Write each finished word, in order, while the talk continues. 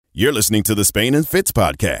You're listening to the Spain and Fitz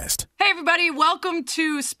podcast. Hey, everybody. Welcome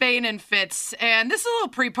to Spain and Fitz. And this is a little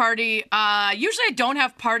pre-party. Usually I don't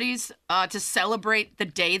have parties to celebrate the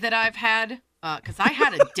day that I've had, because I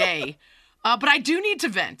had a day. But I do need to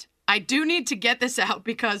vent. I do need to get this out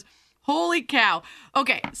because holy cow.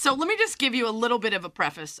 Okay, so let me just give you a little bit of a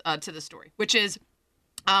preface to the story, which is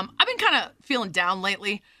I've been kind of feeling down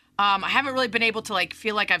lately. I haven't really been able to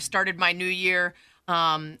feel like I've started my new year.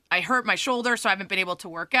 I hurt my shoulder, so I haven't been able to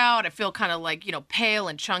work out. I feel kind of pale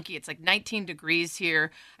and chunky. It's 19 degrees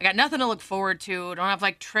here. I got nothing to look forward to. I don't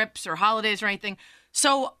have trips or holidays or anything.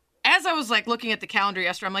 So as I was looking at the calendar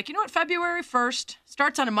yesterday, I'm you know what? February 1st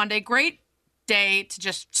starts on a Monday. Great day to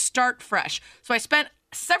just start fresh. So I spent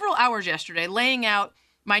several hours yesterday laying out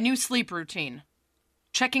my new sleep routine,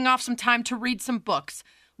 checking off some time to read some books,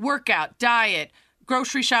 workout, diet,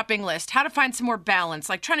 grocery shopping list, how to find some more balance,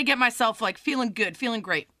 trying to get myself feeling good, feeling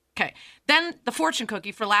great. Okay. Then the fortune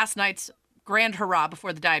cookie for last night's grand hurrah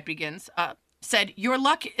before the diet begins said, your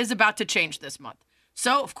luck is about to change this month.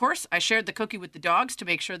 So, of course, I shared the cookie with the dogs to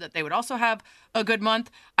make sure that they would also have a good month.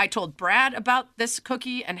 I told Brad about this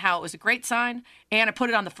cookie and how it was a great sign, and I put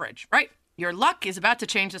it on the fridge, right? Your luck is about to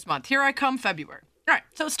change this month. Here I come, February. All right,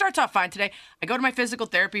 so it starts off fine today. I go to my physical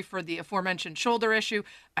therapy for the aforementioned shoulder issue.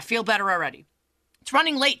 I feel better already. It's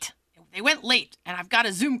running late. They went late, and I've got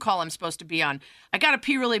a Zoom call I'm supposed to be on. I got to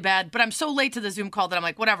pee really bad, but I'm so late to the Zoom call that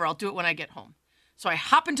I'm whatever, I'll do it when I get home. So I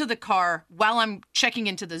hop into the car while I'm checking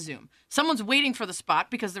into the Zoom. Someone's waiting for the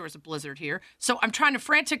spot because there was a blizzard here. So I'm trying to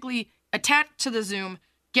frantically attach to the Zoom,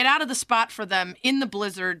 get out of the spot for them in the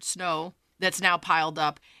blizzard snow that's now piled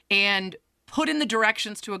up, and put in the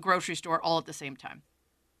directions to a grocery store all at the same time.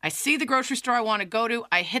 I see the grocery store I want to go to.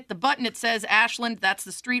 I hit the button. It says Ashland. That's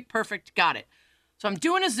the street. Perfect. Got it. So I'm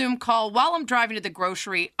doing a Zoom call while I'm driving to the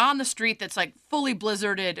grocery on the street that's fully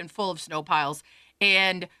blizzarded and full of snow piles.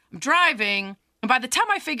 And I'm driving, and by the time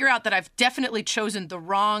I figure out that I've definitely chosen the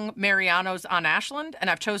wrong Mariano's on Ashland,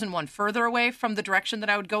 and I've chosen one further away from the direction that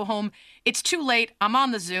I would go home, it's too late. I'm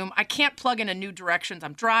on the Zoom. I can't plug in a new directions.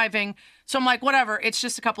 I'm driving. So I'm whatever. It's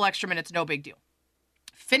just a couple extra minutes. No big deal.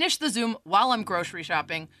 Finish the Zoom while I'm grocery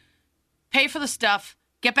shopping, pay for the stuff,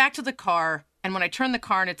 get back to the car, and when I turn the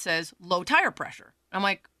car and it says low tire pressure,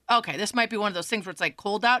 I'm okay, this might be one of those things where it's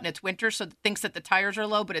cold out and it's winter, so it thinks that the tires are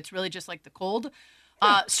low, but it's really just the cold.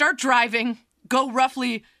 Start driving, go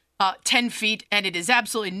roughly 10 feet, and it is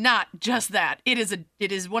absolutely not just that. It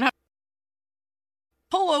is 100.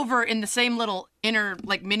 Pull over in the same little inner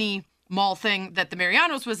mini mall thing that the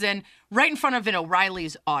Mariano's was in, right in front of an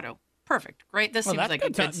O'Reilly's Auto. Perfect. Great. This seems like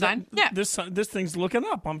a good sign. Yeah. This thing's looking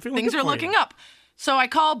up. I'm feeling things good are looking up. So I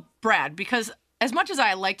call Brad because as much as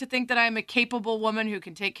I like to think that I'm a capable woman who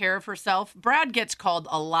can take care of herself, Brad gets called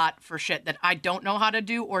a lot for shit that I don't know how to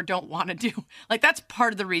do or don't want to do. That's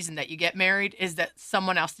part of the reason that you get married is that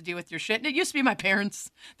someone else to deal with your shit. And it used to be my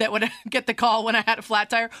parents that would get the call when I had a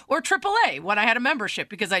flat tire, or AAA when I had a membership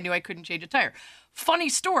because I knew I couldn't change a tire. Funny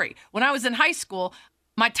story. When I was in high school,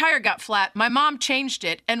 my tire got flat. My mom changed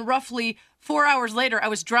it, and roughly 4 hours later, I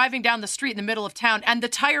was driving down the street in the middle of town, and the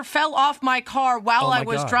tire fell off my car while I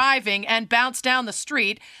was driving and bounced down the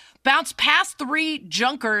street, bounced past 3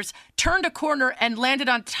 junkers, turned a corner, and landed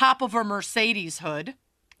on top of a Mercedes hood.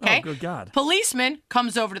 Okay? Oh, good God. Policeman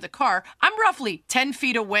comes over to the car. I'm roughly 10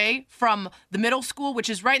 feet away from the middle school, which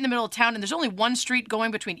is right in the middle of town, and there's only one street going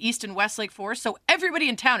between East and West Lake Forest, so everybody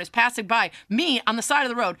in town is passing by me on the side of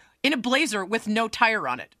the road in a blazer with no tire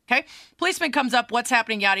on it, okay? Policeman comes up, what's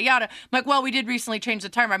happening, yada, yada. I'm well, we did recently change the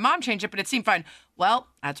tire. My mom changed it, but it seemed fine. Well,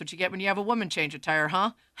 that's what you get when you have a woman change a tire,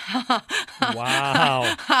 huh?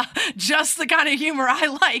 Wow. Just the kind of humor I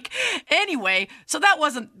like. Anyway, so that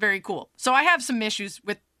wasn't very cool. So I have some issues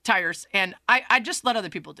with tires, and I just let other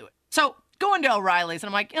people do it. So going to O'Reilly's,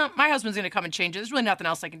 and I'm my husband's going to come and change it. There's really nothing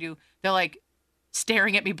else I can do. They're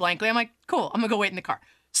staring at me blankly. I'm cool, I'm going to go wait in the car.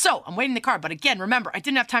 So I'm waiting in the car, but again, remember, I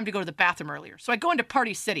didn't have time to go to the bathroom earlier. So I go into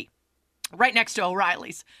Party City, right next to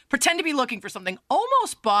O'Reilly's, pretend to be looking for something,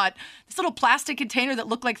 almost bought this little plastic container that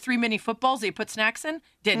looked like 3 mini footballs that you put snacks in.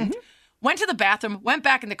 Didn't. Went to the bathroom, went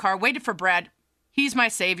back in the car, waited for Brad. He's my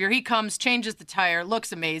savior. He comes, changes the tire,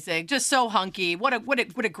 looks amazing, just so hunky. What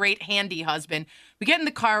a great handy husband. We get in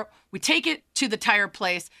the car, we take it to the tire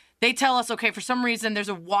place. They tell us, okay, for some reason, there's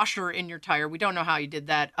a washer in your tire. We don't know how you did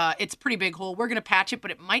that. It's a pretty big hole. We're going to patch it,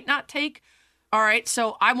 but it might not take. All right,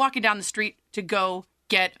 so I'm walking down the street to go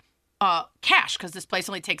get cash because this place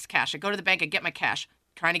only takes cash. I go to the bank, I get my cash,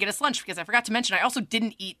 trying to get us lunch because I forgot to mention I also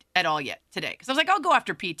didn't eat at all yet today because I was I'll go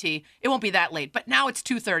after PT. It won't be that late. But now it's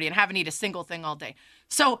 2:30 and haven't eaten a single thing all day.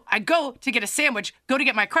 So I go to get a sandwich, go to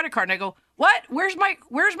get my credit card, and I go, what? Where's my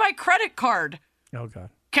credit card? Oh, God.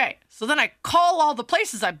 Okay. So then I call all the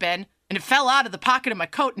places I've been, and it fell out of the pocket of my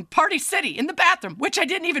coat in Party City in the bathroom, which I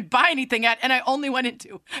didn't even buy anything at, and I only went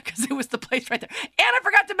into because it was the place right there. And I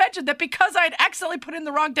forgot to mention that because I had accidentally put in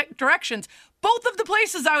the wrong directions, both of the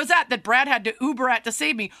places I was at that Brad had to Uber at to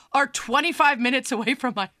save me are 25 minutes away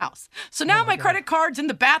from my house. So now my credit card's in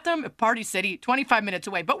the bathroom at Party City, 25 minutes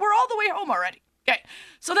away, but we're all the way home already. Okay,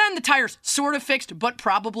 so then the tire's sort of fixed, but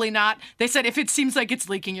probably not. They said if it seems like it's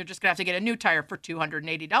leaking, you're just going to have to get a new tire for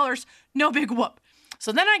 $280. No big whoop.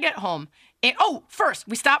 So then I get home, and first,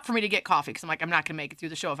 we stopped for me to get coffee, because I'm like, I'm not going to make it through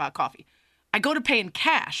the show without coffee. I go to pay in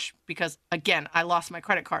cash, because, again, I lost my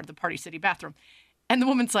credit card at the Party City bathroom. And the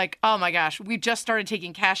woman's like, oh my gosh, we just started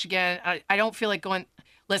taking cash again. I don't feel like going,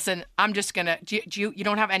 listen, I'm just going to, you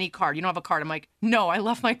don't have any card. You don't have a card. I'm like, no, I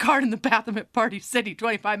left my card in the bathroom at Party City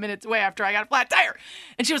 25 minutes away after I got a flat tire.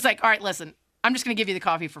 And she was like, all right, listen, I'm just going to give you the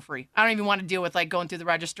coffee for free. I don't even want to deal with like going through the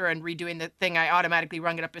register and redoing the thing. I automatically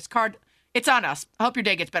rung it up his card. It's on us. I hope your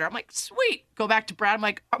day gets better. I'm like, sweet. Go back to Brad. I'm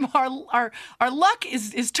like, our luck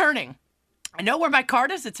is turning. I know where my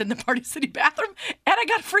card is. It's in the Party City bathroom, and I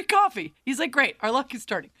got free coffee. He's like, great. Our luck is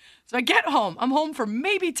turning. So I get home. I'm home for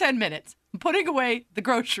maybe 10 minutes. I'm putting away the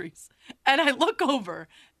groceries, and I look over,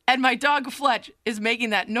 and my dog Fletch is making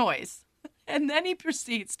that noise. And then he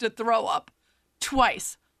proceeds to throw up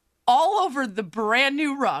twice all over the brand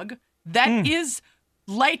new rug that is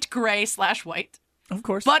light gray / white. Of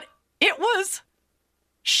course. But it was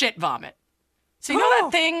shit vomit. So you know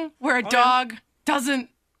that thing where a dog doesn't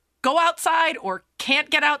go outside or can't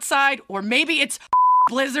get outside, or maybe it's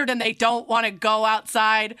blizzard and they don't want to go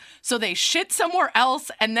outside, so they shit somewhere else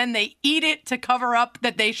and then they eat it to cover up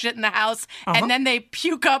that they shit in the house, and then they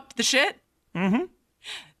puke up the shit? Mm-hmm.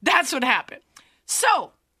 That's what happened.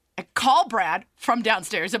 So I call Brad from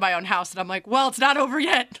downstairs in my own house, and I'm like, well, it's not over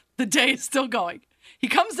yet. The day is still going. He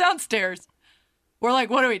comes downstairs. We're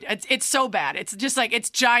like, what do we do? It's so bad. It's just like,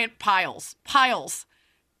 it's giant piles.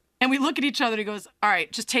 And we look at each other and he goes, all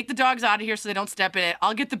right, just take the dogs out of here so they don't step in it.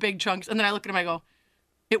 I'll get the big chunks. And then I look at him, I go,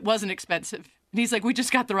 it wasn't expensive. And he's like, we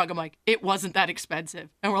just got the rug. I'm like, it wasn't that expensive.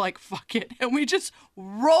 And we're like, fuck it. And we just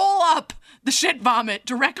roll up the shit vomit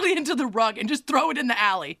directly into the rug and just throw it in the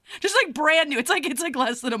alley. Just like brand new. It's like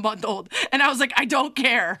less than a month old. And I was like, I don't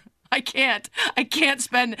care. I can't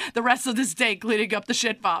spend the rest of this day cleaning up the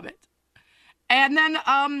shit vomit. And then,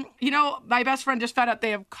 my best friend just found out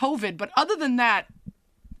they have COVID. But other than that,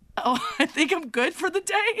 I think I'm good for the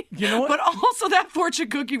day. You know what? But also that fortune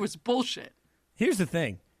cookie was bullshit. Here's the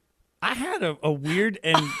thing. I had a weird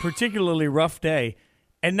and particularly rough day,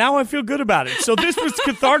 and now I feel good about it. So this was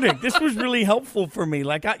cathartic. This was really helpful for me.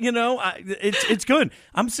 Like, it's good.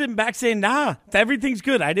 I'm sitting back saying, nah, everything's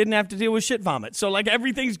good. I didn't have to deal with shit vomit. So, like,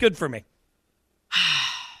 everything's good for me.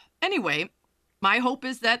 Anyway, my hope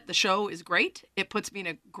is that the show is great. It puts me in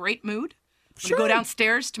a great mood. I'm Sure. going to go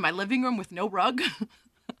downstairs to my living room with no rug.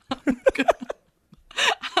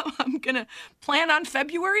 I'm going to plan on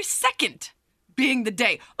February 2nd being the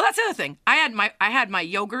day. Well, that's the other thing. I had my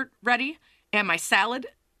yogurt ready and my salad.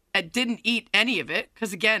 I didn't eat any of it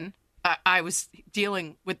because, again, I was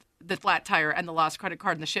dealing with the flat tire and the lost credit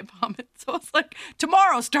card and the shit vomit. So it's like,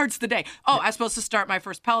 tomorrow starts the day. Oh, I was supposed to start my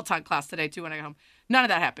first Peloton class today, too, when I got home. None of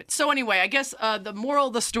that happened. So anyway, I guess the moral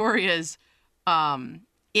of the story is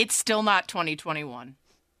it's still not 2021.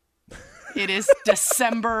 It is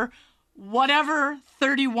December, whatever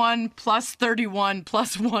 31 plus 31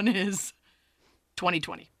 plus 1 is,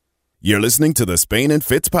 2020. You're listening to the Spain and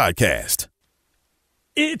Fitz podcast.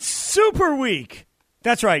 It's Super Week.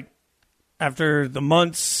 That's right. After the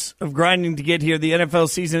months of grinding to get here, the NFL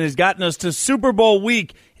season has gotten us to Super Bowl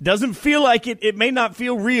week. It doesn't feel like it. It may not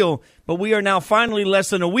feel real, but we are now finally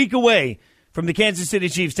less than a week away from the Kansas City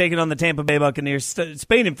Chiefs taking on the Tampa Bay Buccaneers.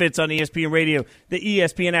 Spain and Fitz on ESPN Radio, the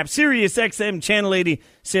ESPN app, Sirius XM, Channel 80,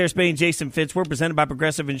 Sarah Spain, Jason Fitz. We're presented by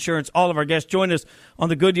Progressive Insurance. All of our guests join us on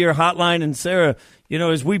the Goodyear Hotline. And Sarah,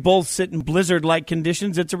 as we both sit in blizzard-like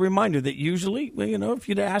conditions, it's a reminder that usually, if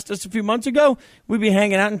you'd asked us a few months ago, we'd be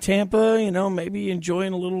hanging out in Tampa, maybe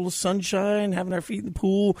enjoying a little sunshine, having our feet in the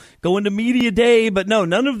pool, going to Media Day. But no,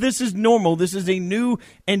 none of this is normal. This is a new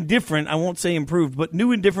and different, I won't say improved, but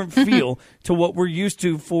new and different feel to what we're used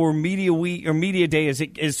to for Media Week or Media Day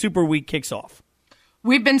as Super Week kicks off.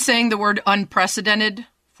 We've been saying the word unprecedented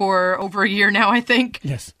for over a year now, I think.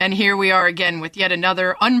 Yes. And here we are again with yet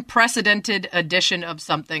another unprecedented edition of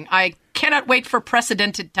something. I cannot wait for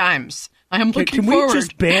precedented times. I am looking forward. Can we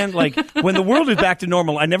just ban, when the world is back to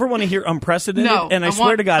normal, I never want to hear unprecedented. No, and I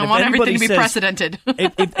swear to God, I want everything to be precedented.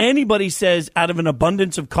 if anybody says out of an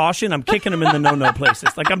abundance of caution, I'm kicking them in the no-no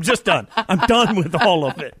places. I'm just done. I'm done with all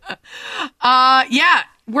of it. Yeah.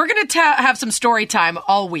 we're going to have some story time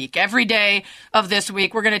all week. Every day of this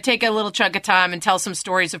week, we're going to take a little chunk of time and tell some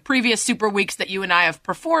stories of previous Super Weeks that you and I have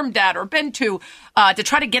performed at or been to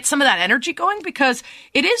try to get some of that energy going, because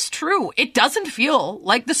it is true. It doesn't feel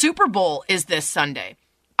like the Super Bowl is this Sunday.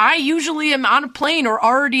 I usually am on a plane or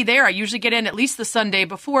already there. I usually get in at least the Sunday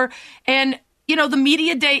before. And, you know, the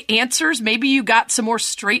media day answers, maybe you got some more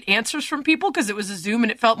straight answers from people because it was a Zoom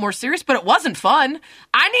and it felt more serious, but it wasn't fun.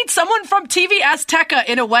 I need someone from TV Azteca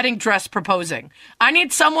in a wedding dress proposing. I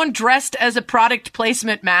need someone dressed as a product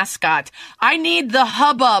placement mascot. I need the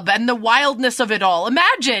hubbub and the wildness of it all.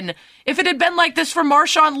 Imagine if it had been like this for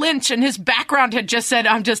Marshawn Lynch and his background had just said,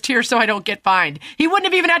 I'm just here so I don't get fined. He wouldn't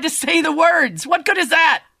have even had to say the words. What good is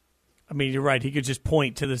that? I mean, you're right. He could just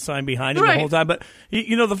point to the sign behind him the whole time. But,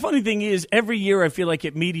 you know, the funny thing is, every year I feel like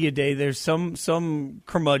at Media Day, there's some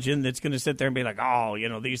curmudgeon that's going to sit there and be like, oh, you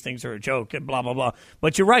know, these things are a joke and blah, blah, blah.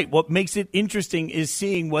 But you're right. What makes it interesting is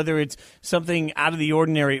seeing whether it's something out of the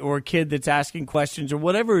ordinary or a kid that's asking questions or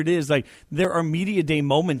whatever it is. Like, there are Media Day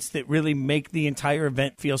moments that really make the entire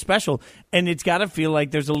event feel special. And it's got to feel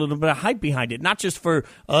like there's a little bit of hype behind it, not just for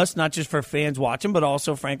us, not just for fans watching, but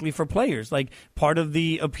also, frankly, for players. Like, part of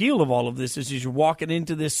the appeal of all of this is you're walking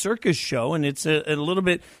into this circus show, and it's a little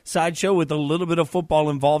bit sideshow with a little bit of football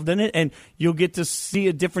involved in it, and you'll get to see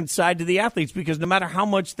a different side to the athletes, because no matter how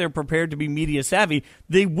much they're prepared to be media savvy,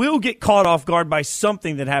 they will get caught off guard by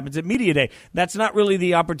something that happens at Media Day. That's not really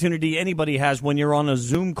the opportunity anybody has when you're on a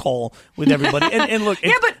Zoom call with everybody. And look,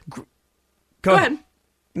 go ahead.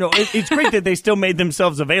 No, it's great that they still made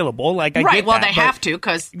themselves available. Like, I right, get well, that, they have to,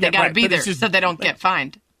 because they got to be there so they don't get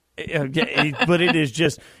fined. But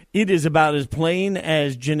it is about as plain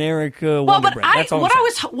as generic Wonder Bread. That's all.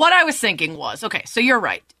 What I was thinking was, okay, so you're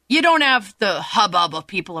right. You don't have the hubbub of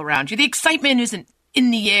people around you. The excitement isn't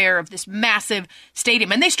in the air of this massive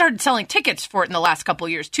stadium. And they started selling tickets for it in the last couple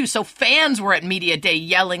of years, too. So fans were at Media Day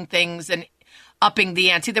yelling things and upping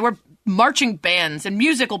the ante. There were marching bands and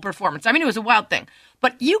musical performance. I mean, it was a wild thing.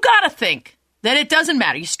 But you got to think that it doesn't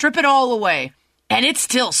matter. You strip it all away, and it's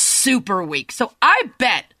still Super Week. So I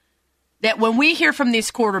bet that when we hear from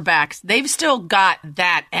these quarterbacks, they've still got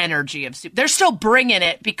that energy of they're still bringing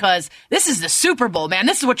it, because this is the Super Bowl, man.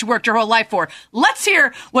 This is what you worked your whole life for. Let's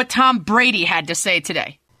hear what Tom Brady had to say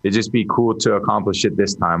today. It'd just be cool to accomplish it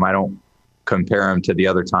this time. I don't compare them to the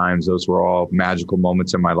other times. Those were all magical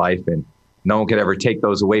moments in my life, and no one could ever take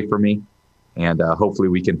those away from me. And hopefully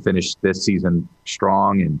we can finish this season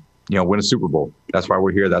strong and, you know, win a Super Bowl. That's why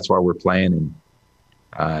we're here. That's why we're playing, and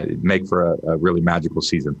make for a really magical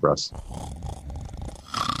season for us.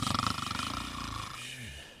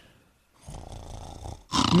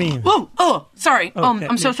 Whoa! Oh, sorry.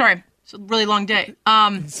 I'm so sorry. It's a really long day.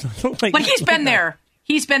 But he's been there.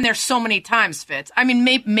 He's been there so many times, Fitz. I mean,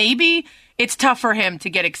 maybe it's tough for him to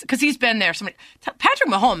get because he's been there so many. Patrick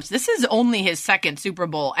Mahomes, this is only his second Super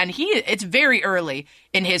Bowl, and it's very early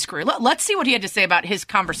in his career. Let's see what he had to say about his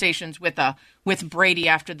conversations with Brady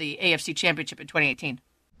after the AFC Championship in 2018.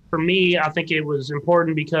 For me, I think it was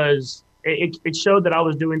important because it showed that I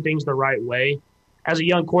was doing things the right way. As a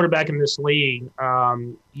young quarterback in this league,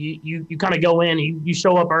 you kind of go in, you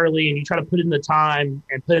show up early, and you try to put in the time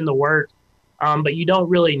and put in the work. But you don't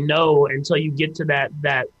really know until you get to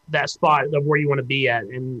that spot of where you want to be at.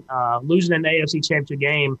 And losing an AFC Championship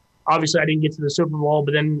game, obviously I didn't get to the Super Bowl,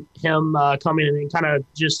 but then him coming in and kind of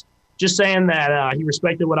just saying that he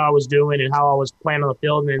respected what I was doing and how I was playing on the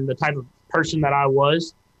field and the type of person that I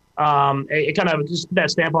was, it kind of just put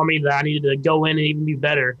that stamp on me that I needed to go in and even be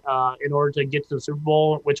better in order to get to the Super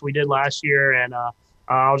Bowl, which we did last year. And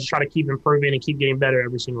I'll just try to keep improving and keep getting better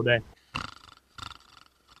every single day.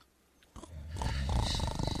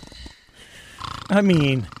 I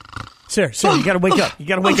mean, sir, you got to wake up. You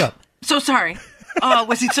got to wake up. So sorry.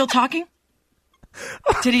 Was he still talking?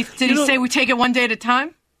 Did he say we take it one day at a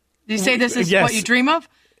time? Did he say this is what you dream of?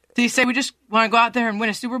 Did he say we just want to go out there and win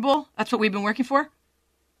a Super Bowl? That's what we've been working for?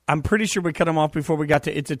 I'm pretty sure we cut him off before we got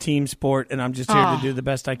to it's a team sport, and I'm just here to do the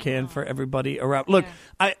best I can for everybody around. Look,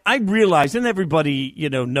 I realize, and everybody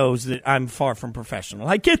knows that I'm far from professional.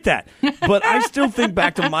 I get that. But I still think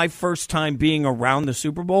back to my first time being around the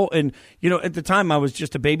Super Bowl. And, at the time I was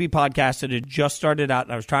just a baby podcast that had just started out,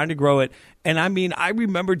 and I was trying to grow it. And I mean, I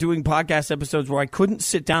remember doing podcast episodes where I couldn't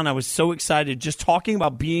sit down. I was so excited just talking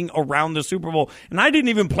about being around the Super Bowl. And I didn't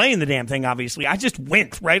even play in the damn thing, obviously. I just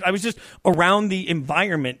went, right? I was just around the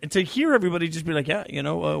environment. And to hear everybody just be like,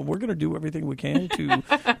 we're going to do everything we can to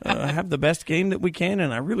have the best game that we can.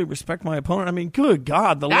 And I really respect my opponent. I mean, good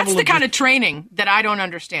God. That's the kind of training that I don't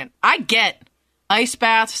understand. I get ice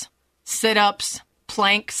baths, sit-ups,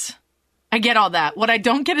 planks, I get all that. What I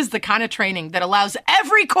don't get is the kind of training that allows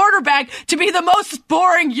every quarterback to be the most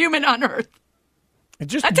boring human on earth.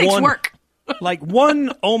 That takes work.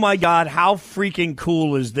 Oh my God, how freaking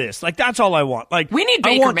cool is this? Like, that's all I want. Like, we need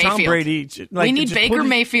Baker Mayfield. Tom Brady, we need Baker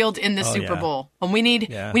Mayfield in the Super Bowl. And we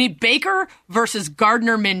need Baker versus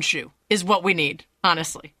Gardner Minshew is what we need,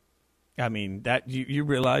 honestly. I mean, that you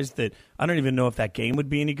realize that I don't even know if that game would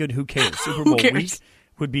be any good. Who cares? Super Bowl week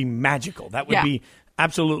would be magical. That would be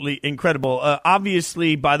absolutely incredible.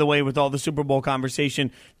 Obviously, by the way, with all the Super Bowl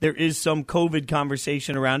conversation, there is some COVID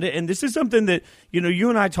conversation around it. And this is something that, you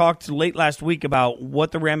and I talked late last week about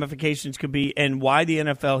what the ramifications could be and why the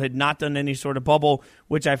NFL had not done any sort of bubble,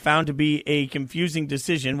 which I found to be a confusing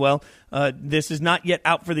decision. Well, this is not yet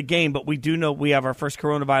out for the game, but we do know we have our first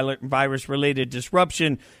coronavirus-related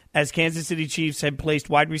disruption as Kansas City Chiefs had placed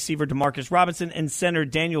wide receiver Demarcus Robinson and center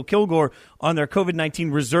Daniel Kilgore on their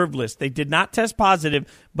COVID-19 reserve list. They did not test positive,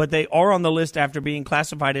 but they are on the list after being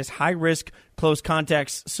classified as high-risk close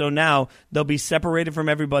contacts. So now they'll be separated from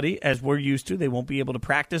everybody, as we're used to. They won't be able to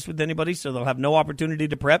practice with anybody, so they'll have no opportunity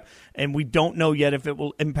to prep, and we don't know yet if it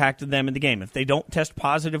will impact them in the game. If they don't test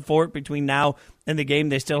positive for it between now and the game,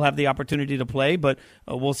 they still have the opportunity to play, but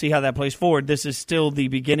we'll see how that plays forward. This is still the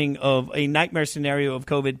beginning of a nightmare scenario of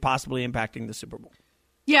COVID possibly impacting the Super Bowl.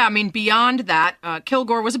 Yeah, I mean, beyond that,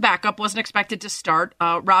 Kilgore was a backup, wasn't expected to start.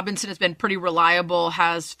 Robinson has been pretty reliable,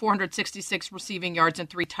 has 466 receiving yards and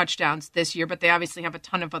 3 touchdowns this year, but they obviously have a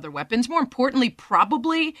ton of other weapons. More importantly,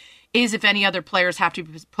 probably, is if any other players have to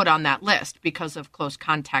be put on that list because of close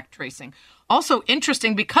contact tracing. Also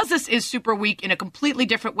interesting, because this is Super Week in a completely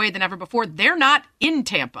different way than ever before, they're not in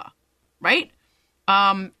Tampa, right?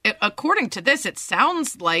 According to this, it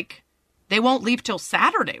sounds like they won't leave till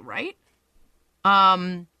Saturday, right?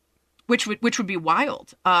 Which would be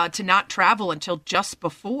wild, to not travel until just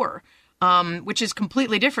before, which is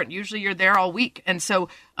completely different. Usually you're there all week. And so,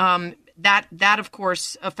 that of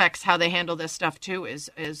course affects how they handle this stuff too, is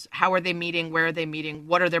how are they meeting? Where are they meeting?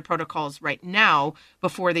 What are their protocols right now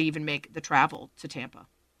before they even make the travel to Tampa?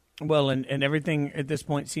 Well, and everything at this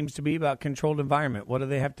point seems to be about controlled environment. What do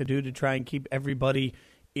they have to do to try and keep everybody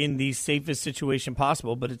in the safest situation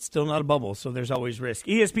possible, but it's still not a bubble, so there's always risk.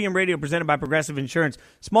 ESPN Radio presented by Progressive Insurance.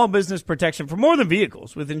 Small business protection for more than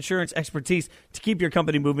vehicles with insurance expertise to keep your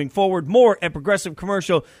company moving forward. More at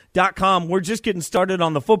ProgressiveCommercial.com. We're just getting started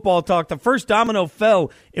on the football talk. The first domino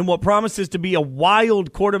fell in what promises to be a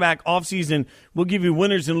wild quarterback offseason. We'll give you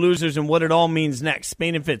winners and losers and what it all means next.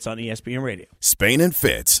 Spain and Fitz on ESPN Radio. Spain and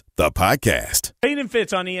Fitz, the podcast. Spain and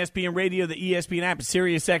Fitz on ESPN Radio, the ESPN app,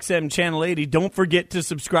 Sirius XM Channel 80. Don't forget to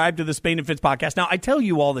subscribe to the Spain and Fitz podcast. Now, I tell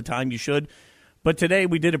you all the time you should, but today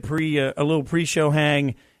we did a little pre-show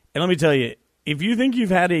hang, and let me tell you, if you think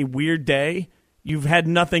you've had a weird day, you've had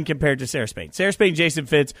nothing compared to Sarah Spain. Sarah Spain, Jason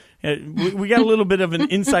Fitz. We got a little bit of an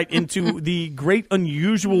insight into the great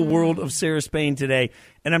unusual world of Sarah Spain today,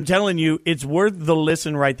 and I'm telling you, it's worth the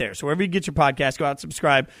listen right there. So wherever you get your podcast, go out and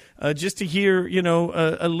subscribe just to hear,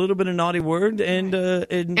 a little bit of naughty word and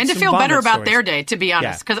to feel better about their day, to be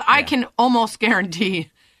honest, because I can almost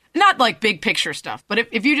guarantee. Not like big picture stuff, but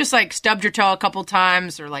if you just like stubbed your toe a couple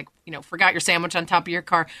times or forgot your sandwich on top of your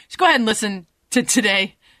car, just go ahead and listen to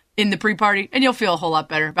today in the pre-party and you'll feel a whole lot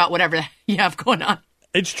better about whatever you have going on.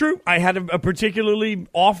 It's true. I had a particularly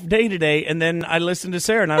off day today, and then I listened to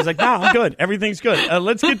Sarah, and I was like, no, I'm good. Everything's good.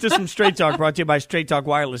 Let's get to some Straight Talk brought to you by Straight Talk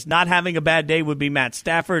Wireless. Not having a bad day would be Matt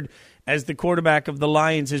Stafford, as the quarterback of the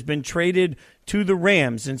Lions has been traded to the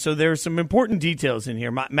Rams. And so there are some important details in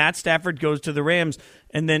here. Matt Stafford goes to the Rams,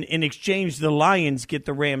 and then in exchange, the Lions get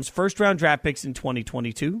the Rams' first-round draft picks in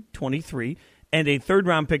 2022, 23, and a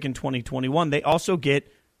third-round pick in 2021. They also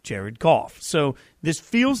get Jared Goff. So this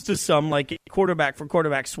feels to some like a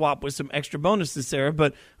quarterback-for-quarterback swap with some extra bonuses, Sarah,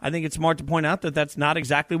 but I think it's smart to point out that that's not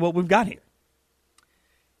exactly what we've got here.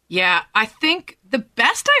 Yeah, I think the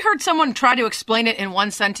best I heard someone try to explain it in one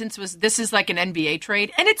sentence was this is like an NBA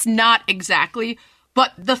trade, and it's not exactly,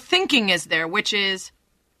 but the thinking is there, which is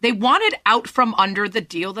they wanted out from under the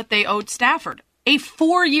deal that they owed Stafford, a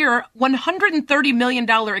 4-year, $130 million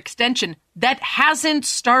extension that hasn't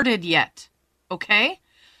started yet, okay?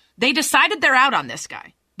 They decided they're out on this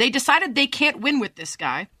guy. They decided they can't win with this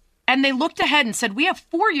guy, and they looked ahead and said, we have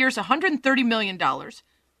 4 years, $130 million,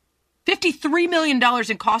 $53 million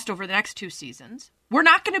in cost over the next 2 seasons. We're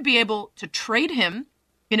not going to be able to trade him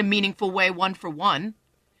in a meaningful way, 1-for-1,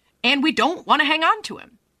 and we don't want to hang on to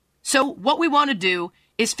him. So what we want to do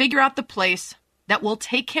is figure out the place that will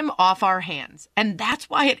take him off our hands. And that's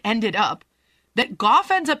why it ended up that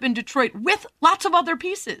Goff ends up in Detroit with lots of other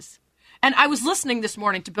pieces. And I was listening this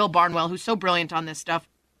morning to Bill Barnwell, who's so brilliant on this stuff,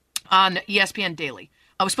 on ESPN Daily.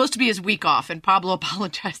 was supposed to be his week off, and Pablo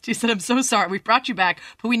apologized. He said, "I'm so sorry. We brought you back,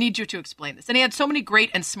 but we need you to explain this." And he had so many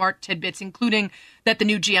great and smart tidbits, including that the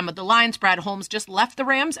new GM of the Lions, Brad Holmes, just left the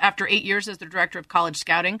Rams after 8 years as the director of college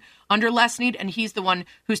scouting under Les Snead, and he's the one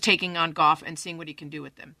who's taking on Goff and seeing what he can do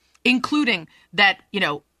with them, including that,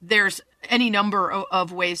 there's any number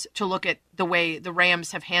of ways to look at the way the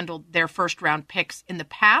Rams have handled their first-round picks in the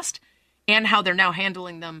past and how they're now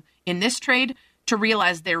handling them in this trade to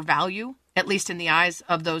realize their value, at least in the eyes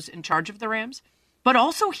of those in charge of the Rams. But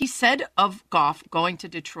also he said of Goff going to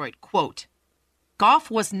Detroit, quote, "Goff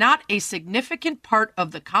was not a significant part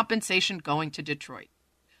of the compensation going to Detroit.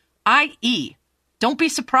 I.e., don't be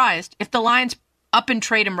surprised if the Lions up and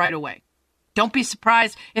trade him right away. Don't be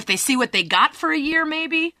surprised if they see what they got for a year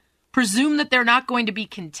maybe. Presume that they're not going to be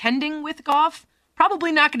contending with Goff.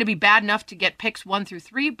 Probably not going to be bad enough to get picks 1 through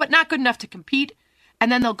 3, but not good enough to compete. And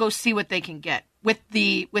then they'll go see what they can get with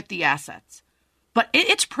the assets." But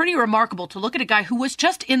it's pretty remarkable to look at a guy who was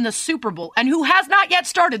just in the Super Bowl and who has not yet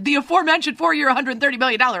started the aforementioned 4-year, $130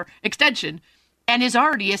 million extension and is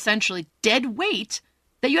already essentially dead weight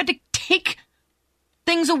that you had to take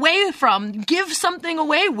things away from, give something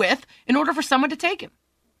away with in order for someone to take him.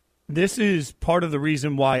 This is part of the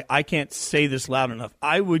reason why I can't say this loud enough.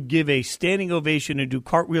 I would give a standing ovation and do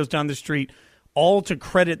cartwheels down the street, all to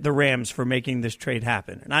credit the Rams for making this trade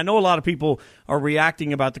happen. And I know a lot of people are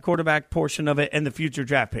reacting about the quarterback portion of it and the future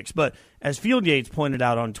draft picks. But as Field Yates pointed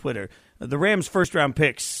out on Twitter, the Rams' first-round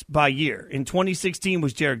picks by year in 2016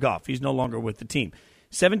 was Jared Goff. He's no longer with the team.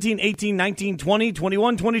 17, 18, 19, 20,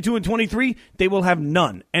 21, 22, and 23, they will have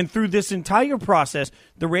none. And through this entire process,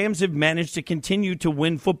 the Rams have managed to continue to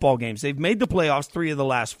win football games. They've made the playoffs 3 of the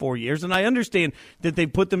last 4 years, and I understand that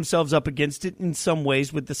they've put themselves up against it in some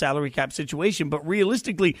ways with the salary cap situation. But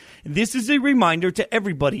realistically, this is a reminder to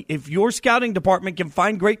everybody. If your scouting department can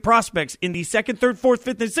find great prospects in the 2nd, 3rd, 4th,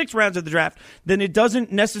 5th, and 6th rounds of the draft, then it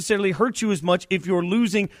doesn't necessarily hurt you as much if you're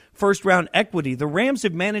losing first-round equity. The Rams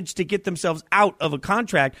have managed to get themselves out of a contract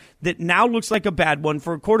that now looks like a bad one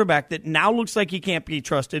for a quarterback that now looks like he can't be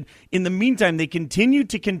trusted. In the meantime, they continue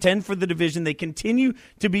to contend for the division. They continue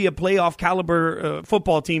to be a playoff caliber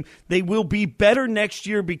football team. They will be better next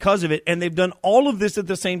year because of it, and they've done all of this at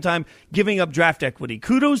the same time, giving up draft equity.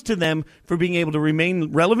 Kudos to them for being able to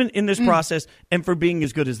remain relevant in this process and for being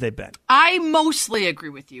as good as they've been. I mostly agree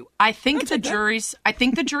with you. I think the jury's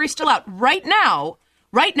still out. Right now,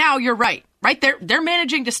 you're right. Right? They're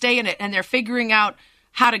managing to stay in it, and they're figuring out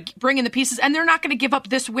how to bring in the pieces, and they're not going to give up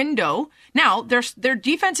this window. Now, their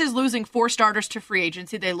defense is losing 4 starters to free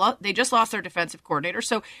agency. They just lost their defensive coordinator,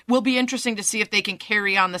 so it will be interesting to see if they can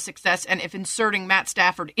carry on the success and if inserting Matt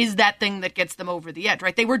Stafford is that thing that gets them over the edge,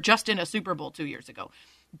 right? They were just in a Super Bowl 2 years ago.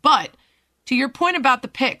 But to your point about the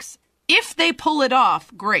picks, if they pull it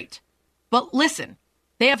off, great. But listen,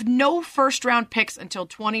 they have no first-round picks until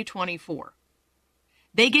 2024.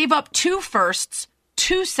 They gave up 2 firsts,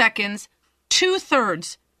 2 seconds, 2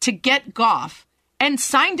 thirds to get Goff and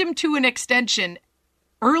signed him to an extension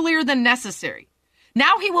earlier than necessary.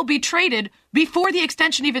 Now he will be traded before the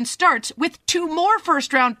extension even starts with 2 more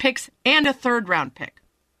first-round picks and a third-round pick.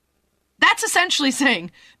 That's essentially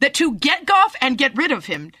saying that to get Goff and get rid of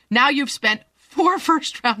him, now you've spent 4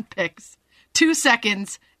 first-round picks, 2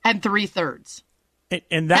 seconds, and 3 thirds.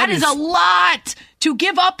 And that is a lot to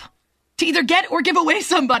give up to either get or give away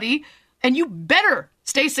somebody, and you better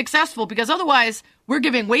stay successful, because otherwise we're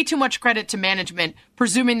giving way too much credit to management,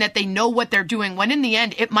 presuming that they know what they're doing, when in the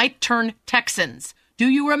end it might turn Texans. Do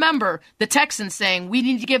you remember the Texans saying, we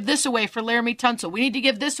need to give this away for Laramie Tunsil, we need to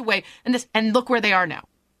give this away, and look where they are now.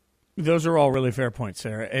 Those are all really fair points,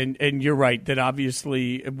 Sarah, and you're right that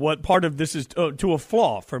obviously what part of this is to a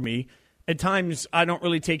flaw for me. At times, I don't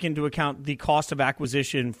really take into account the cost of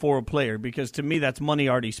acquisition for a player, because to me, that's money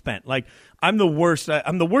already spent. Like, I'm the worst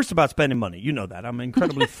about spending money. You know that. I'm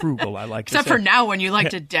incredibly frugal. I like Except for now when you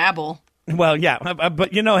like to hey,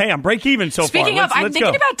 I'm break even so Speaking far. Speaking of, I'm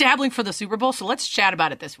thinking about dabbling for the Super Bowl, so let's chat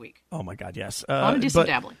about it this week. Oh, my God, yes. I want to do some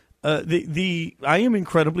dabbling. I am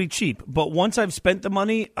incredibly cheap, but once I've spent the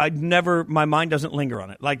money, my mind doesn't linger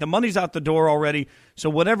on it. Like, the money's out the door already,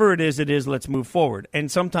 so whatever it is, let's move forward.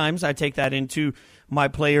 And sometimes I take that into my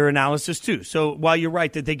player analysis too. So while you're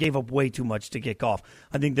right that they gave up way too much to get Goff,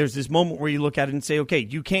 I think there's this moment where you look at it and say, okay,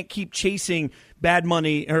 you can't keep chasing bad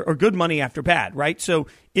money or good money after bad, right? So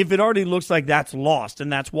if it already looks like that's lost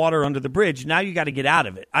and that's water under the bridge, now you got to get out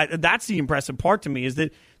of it. That's the impressive part to me, is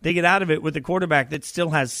that they get out of it with a quarterback that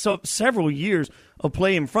still has several years of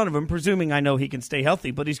play in front of him, presuming I know he can stay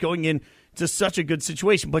healthy, but he's going in to such a good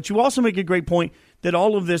situation. But you also make a great point that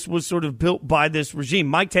all of this was sort of built by this regime.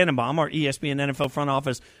 Mike Tannenbaum, our ESPN NFL front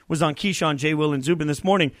office, was on Keyshawn, J. Will, and Zubin this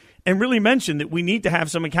morning and really mentioned that we need to have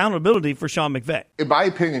some accountability for Sean McVay. In my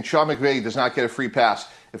opinion, Sean McVay does not get a free pass.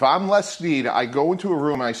 If I'm Les Snead, I go into a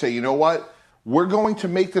room and I say, you know what? We're going to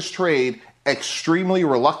make this trade extremely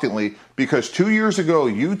reluctantly because 2 years ago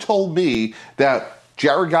you told me that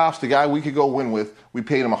Jared Goff's the guy we could go win with. We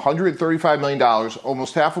paid him $135 million,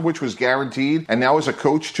 almost half of which was guaranteed. And now as a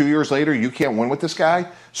coach, 2 years later, you can't win with this guy.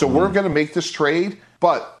 So we're going to make this trade.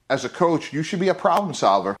 But as a coach, you should be a problem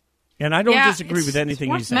solver. And I don't disagree with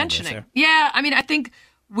anything he's saying. Yeah, I mean, I think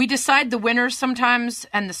we decide the winners sometimes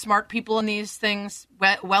and the smart people in these things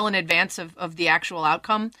well in advance of the actual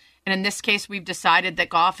outcome. And in this case, we've decided that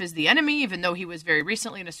Goff is the enemy, even though he was very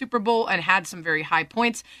recently in a Super Bowl and had some very high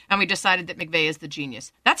points. And we decided that McVay is the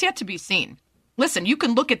genius. That's yet to be seen. Listen, you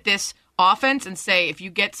can look at this offense and say if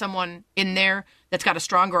you get someone in there that's got a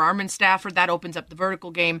stronger arm in Stafford, that opens up the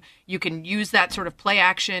vertical game. You can use that sort of play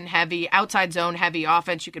action heavy, outside zone heavy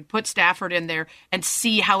offense. You could put Stafford in there and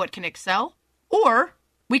see how it can excel. Or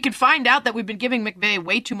we could find out that we've been giving McVay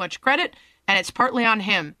way too much credit, and it's partly on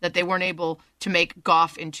him that they weren't able to make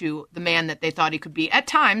Goff into the man that they thought he could be at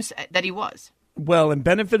times that he was. Well, and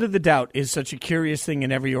benefit of the doubt is such a curious thing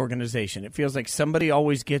in every organization. It feels like somebody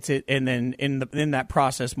always gets it, and then in that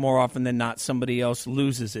process, more often than not, somebody else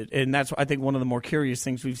loses it. And that's, I think, one of the more curious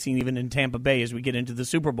things we've seen even in Tampa Bay as we get into the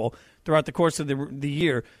Super Bowl. Throughout the course of the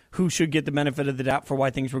year, who should get the benefit of the doubt for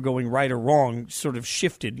why things were going right or wrong sort of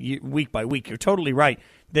shifted week by week. You're totally right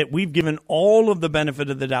that we've given all of the benefit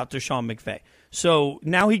of the doubt to Sean McVay. So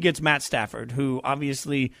now he gets Matt Stafford, who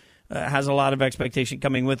obviously has a lot of expectation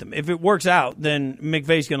coming with him. If it works out, then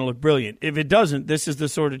McVay's going to look brilliant. If it doesn't, this is the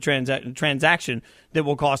sort of transaction that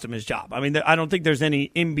will cost him his job. I mean, I don't think there's any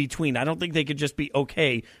in between. I don't think they could just be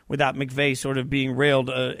okay without McVay sort of being railed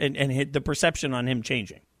and hit the perception on him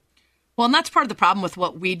changing. Well, and that's part of the problem with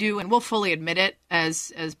what we do, and we'll fully admit it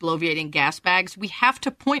as bloviating gas bags. We have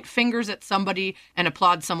to point fingers at somebody and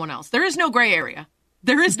applaud someone else. There is no gray area.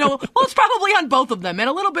 There is no, well, it's probably on both of them and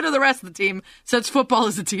a little bit of the rest of the team, since football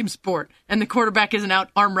is a team sport and the quarterback isn't out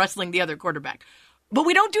arm wrestling the other quarterback. But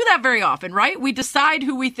we don't do that very often, right? We decide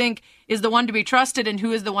who we think is the one to be trusted and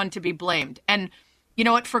who is the one to be blamed. And you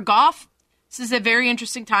know what? For Goff, this is a very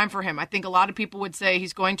interesting time for him. I think a lot of people would say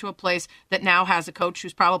he's going to a place that now has a coach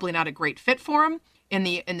who's probably not a great fit for him in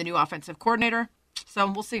the new offensive coordinator. So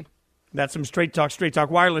we'll see. That's some Straight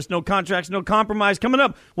Talk Wireless. No contracts, no compromise. Coming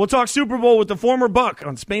up, we'll talk Super Bowl with the former Buck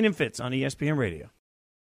on Spain and Fitz on ESPN Radio.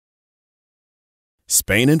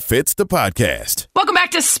 Spain and Fitz, the podcast. Welcome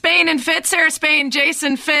back to Spain and Fitz. Sarah Spain,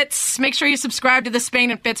 Jason Fitz. Make sure you subscribe to the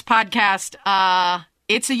Spain and Fitz podcast.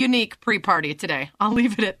 It's a unique pre-party today. I'll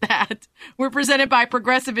leave it at that. We're presented by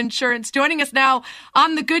Progressive Insurance. Joining us now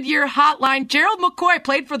on the Goodyear Hotline, Gerald McCoy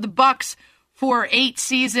played for the Bucs for 8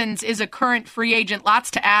 seasons, is a current free agent.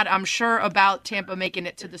 Lots to add, I'm sure, about Tampa making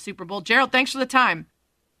it to the Super Bowl. Gerald, thanks for the time.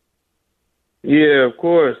 Yeah, of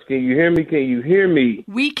course. Can you hear me? Can you hear me?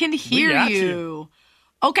 We can hear you.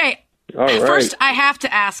 Okay. All right. First, I have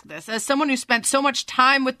to ask this. As someone who spent so much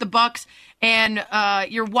time with the Bucs, and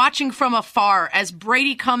you're watching from afar as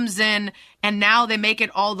Brady comes in, and now they make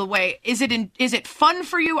it all the way. Is it fun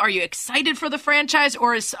for you? Are you excited for the franchise,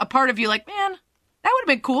 or is a part of you like, man, that would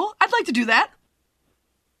have been cool. I'd like to do that.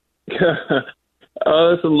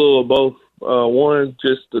 It's a little of both. One,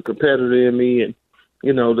 just the competitor in me, and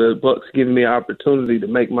the Bucs giving me an opportunity to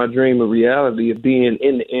make my dream a reality of being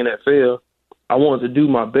in the NFL. I wanted to do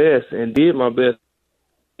my best and did my best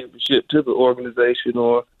to the organization,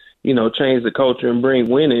 or change the culture and bring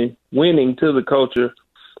winning to the culture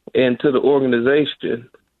and to the organization.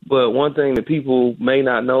 But one thing that people may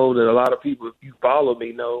not know, that a lot of people, if you follow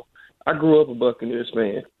me, know, I grew up a Buccaneers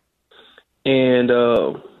fan. And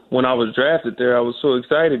when I was drafted there, I was so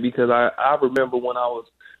excited because I remember when I was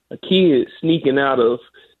a kid sneaking out of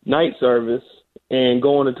night service and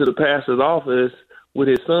going into the pastor's office with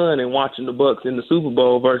his son and watching the Bucs in the Super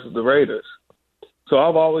Bowl versus the Raiders. So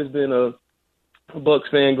I've always been a Bucs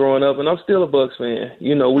fan growing up, and I'm still a Bucs fan.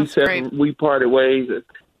 We parted ways. And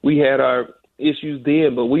we had our issues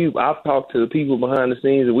then, but I've talked to the people behind the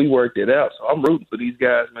scenes and we worked it out. So I'm rooting for these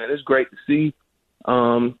guys, man. It's great to see.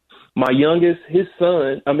 My youngest,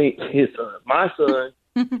 my son,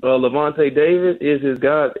 Levante David is his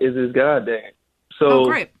goddamn. So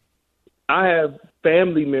great. I have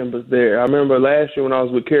family members there. I remember last year when I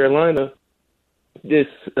was with Carolina,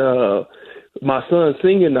 my son's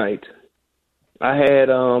senior night, I had,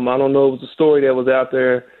 I don't know, it was a story that was out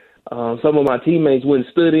there. some of my teammates wouldn't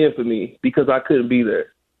stood in for me because I couldn't be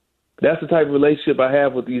there. That's the type of relationship I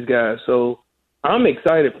have with these guys. So I'm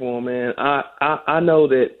excited for them, man. I know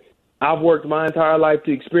that I've worked my entire life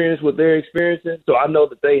to experience what they're experiencing, so I know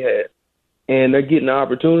that they have. And they're getting the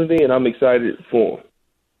opportunity, and I'm excited for them.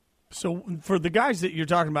 So for the guys that you're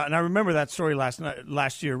talking about, and I remember that story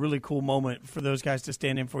last year, really cool moment for those guys to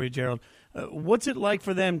stand in for you, Gerald. What's it like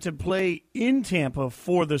for them to play in Tampa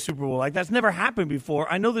for the Super Bowl? Like, that's never happened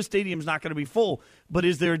before. I know the stadium's not going to be full, but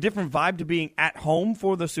is there a different vibe to being at home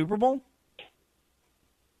for the Super Bowl?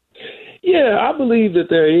 Yeah, I believe that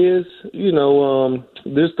there is.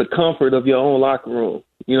 There's the comfort of your own locker room.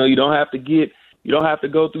 You don't have to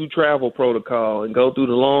go through travel protocol and go through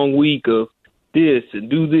the long week of this and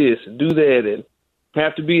do that and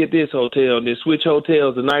have to be at this hotel and then switch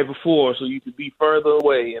hotels the night before so you could be further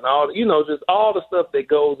away and all, just all the stuff that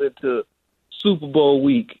goes into Super Bowl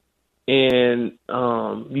week. And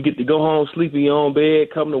you get to go home, sleep in your own bed,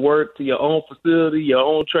 come to work, to your own facility, your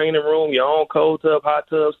own training room, your own cold tub, hot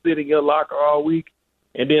tub, sit in your locker all week.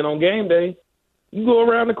 And then on game day, you go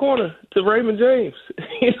around the corner to Raymond James.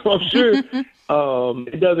 I'm sure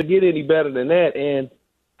it doesn't get any better than that. And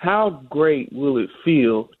how great will it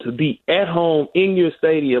feel to be at home in your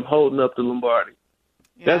stadium holding up the Lombardi?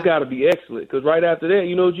 Yeah. That's got to be excellent because right after that,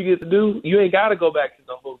 you know what you get to do? You ain't got to go back to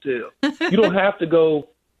the hotel. You don't have to go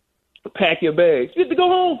pack your bags. You get to go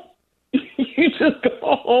home. You just go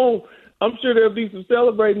home. I'm sure there'll be some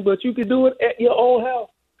celebrating, but you can do it at your own house.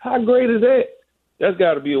 How great is that? That's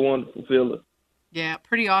got to be a wonderful feeling. Yeah,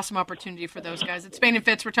 pretty awesome opportunity for those guys. At Spain and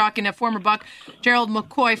Fitz, we're talking to former Buck Gerald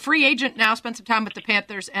McCoy, free agent now, spent some time with the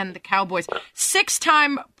Panthers and the Cowboys.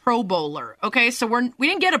 6-time Pro Bowler. Okay, so we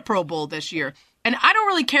didn't get a Pro Bowl this year. And I don't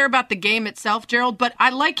really care about the game itself, Gerald, but I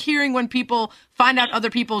like hearing when people find out other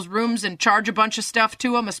people's rooms and charge a bunch of stuff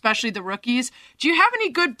to them, especially the rookies. Do you have any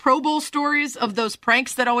good Pro Bowl stories of those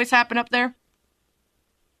pranks that always happen up there?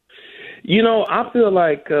 I feel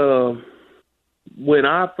like when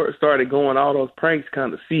I first started going, all those pranks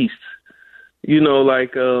kind of ceased.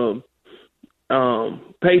 Peyton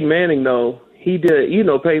Manning, though, he did.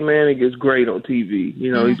 Peyton Manning is great on TV.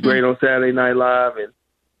 He's great on Saturday Night Live, and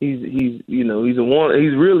he's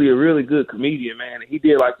really a really good comedian, man. And he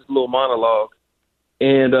did like this little monologue,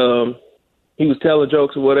 and he was telling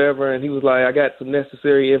jokes or whatever, and he was like, "I got some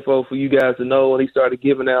necessary info for you guys to know," and he started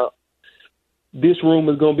giving out. This room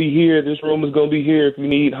is going to be here. This room is going to be here. If you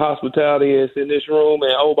need hospitality, it's in this room.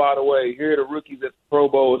 And, oh, by the way, here are the rookies at the Pro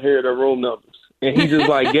Bowl, and here are their room numbers. And he just,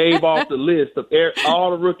 gave off the list of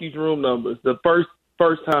all the rookies' room numbers, the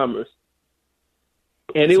first-timers.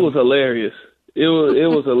 And it was hilarious. It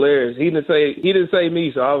was hilarious. He didn't say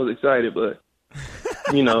me, so I was excited. But,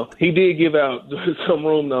 he did give out some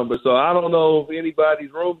room numbers. So I don't know if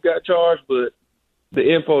anybody's room got charged, but the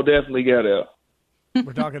info definitely got out.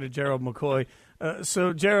 We're talking to Gerald McCoy.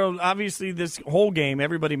 So, Gerald, obviously this whole game,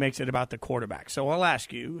 everybody makes it about the quarterback. So I'll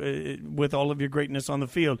ask you, with all of your greatness on the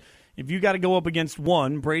field, if you got to go up against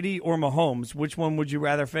one, Brady or Mahomes, which one would you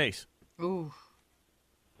rather face? Ooh.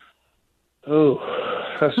 Oh,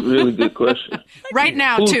 that's a really good question. Right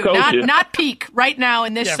now, too. Not peak. Right now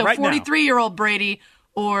in this. Yeah, so right 43-year-old Brady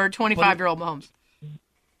or 25-year-old Mahomes.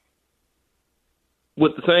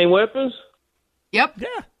 With the same weapons? Yep.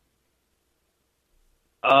 Yeah.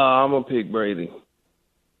 I'm gonna pick Brady.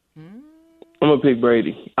 I'm gonna pick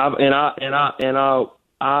Brady. I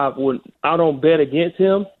don't bet against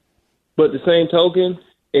him, but the same token,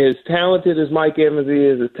 as talented as Mike Evans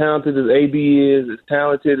is, as talented as AB is, as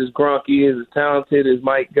talented as Gronk is, as talented as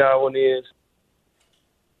Mike Godwin is.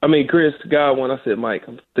 Chris Godwin. I said Mike.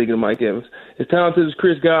 I'm thinking of Mike Evans. As talented as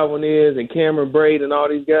Chris Godwin is, and Cameron Braid, and all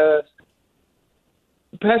these guys.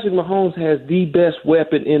 Patrick Mahomes has the best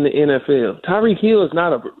weapon in the NFL. Tyreek Hill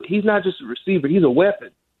he's not just a receiver, he's a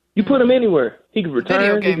weapon. You put him anywhere. He can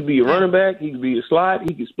return, he can be a running back, he can be a slot,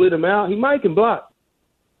 he can split him out, he might can block.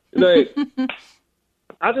 I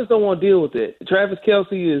just don't want to deal with it. Travis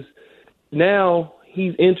Kelce is now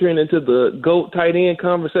he's entering into the GOAT tight end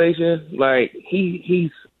conversation.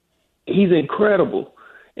 He's incredible.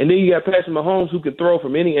 And then you got Patrick Mahomes who can throw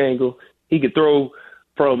from any angle. He can throw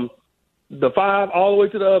from the 5 all the way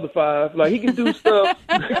to the other 5. He can do stuff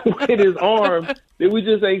with his arm that we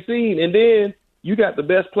just ain't seen. And then you got the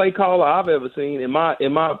best play caller I've ever seen, in my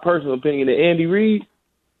personal opinion, Andy Reid.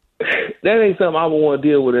 That ain't something I would want to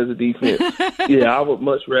deal with as a defense. Yeah, I would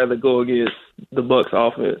much rather go against the Bucs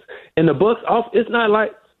offense. And the Bucs it's not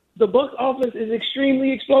like the Bucs offense is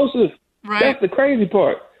extremely explosive. Right. That's the crazy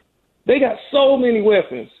part. They got so many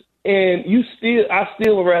weapons, and I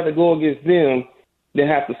still would rather go against them than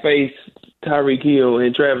have to face Tyreek Hill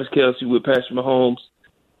and Travis Kelce with Patrick Mahomes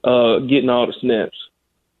getting all the snaps.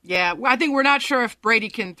 Yeah, I think we're not sure if Brady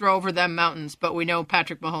can throw over them mountains, but we know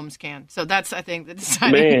Patrick Mahomes can. So that's, I think, the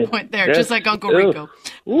deciding point there, just like Uncle Rico.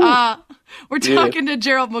 We're talking to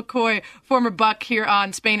Gerald McCoy, former Buck, here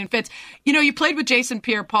on Spain and Fitz. You know, you played with Jason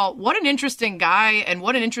Pierre-Paul. What an interesting guy and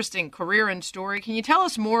what an interesting career and story. Can you tell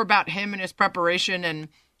us more about him and his preparation and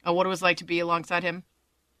what it was like to be alongside him?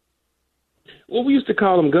 Well, we used to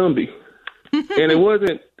call him Gumby. And it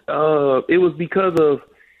wasn't, it was because of,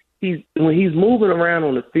 when he's moving around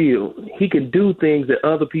on the field, he can do things that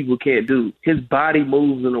other people can't do. His body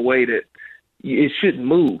moves in a way that it shouldn't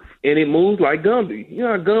move, and it moves like Gumby. You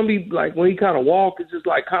know, Gumby, like when he kind of walks, it's just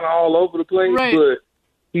like kind of all over the place. Right. But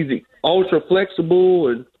he's ultra flexible,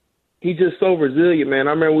 and he's just so resilient, man.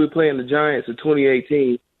 I remember we were playing the Giants in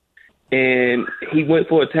 2018, and he went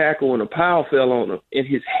for a tackle, and a pile fell on him, and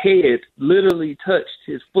his head literally touched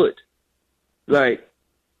his foot, like.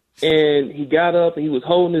 And he got up and he was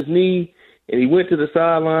holding his knee and he went to the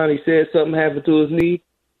sideline. He said something happened to his knee.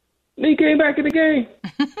 And he came back in the game.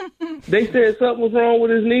 They said something was wrong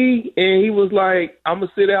with his knee. And he was like, I'm going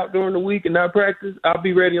to sit out during the week and not practice. I'll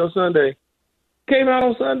be ready on Sunday. Came out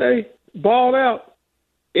on Sunday, balled out.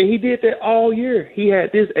 And he did that all year. He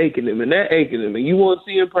had this aching him and that aching him. And you wouldn't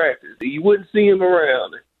see him practice. And you wouldn't see him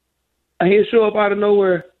around. And he'd show up out of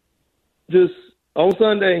nowhere just on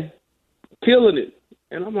Sunday, killing it.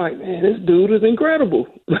 And I'm like, man, this dude is incredible.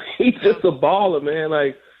 He's just a baller, man.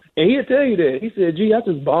 Like, and he'll tell you that. He said, gee, I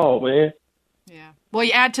just ball, man. Yeah. Well,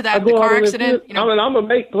 you add to that the car accident. I'm going to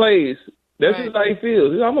make plays. That's just how he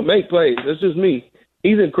feels. I'm going to make plays. That's just me.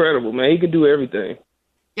 He's incredible, man. He can do everything.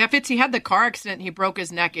 Yeah, Fitz, he had the car accident. He broke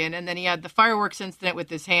his neck in, and then he had the fireworks incident with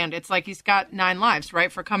his hand. It's like he's got 9 lives,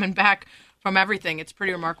 right, for coming back from everything. It's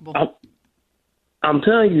pretty remarkable. I'm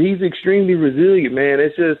telling you, he's extremely resilient, man.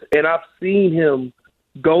 It's just, and I've seen him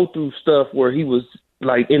go through stuff where he was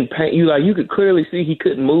like in pain. You could clearly see he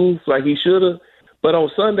couldn't move like he should have. But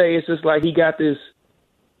on Sunday, it's just like he got this,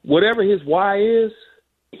 whatever his why is,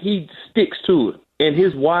 he sticks to it. And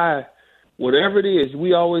his why, whatever it is,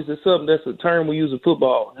 it's something that's a term we use in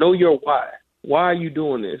football. Know your why. Why are you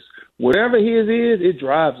doing this? Whatever his is, it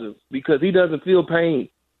drives him because he doesn't feel pain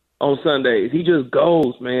on Sundays. He just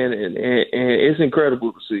goes, man, and it's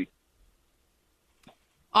incredible to see.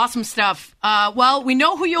 Awesome stuff. Well, we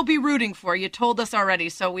know who you'll be rooting for. You told us already,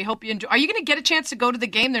 so we hope you enjoy. Are you going to get a chance to go to the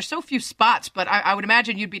game? There's so few spots, but I would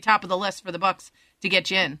imagine you'd be top of the list for the Bucks to get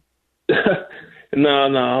you in. No,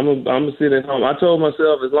 I'm gonna sit at home. I told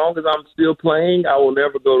myself as long as I'm still playing, I will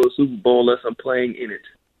never go to a Super Bowl unless I'm playing in it.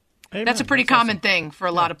 Amen. That's a pretty common thing for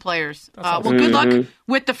a lot of players. Well, good luck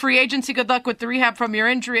with the free agency. Good luck with the rehab from your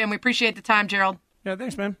injury, and we appreciate the time, Gerald. Yeah,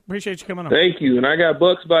 thanks, man. Appreciate you coming on. Thank you, and I got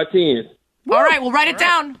Bucks by 10. Woo! All right, we'll write it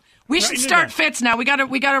down. We should start Fitz now. We got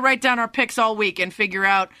to write down our picks all week and figure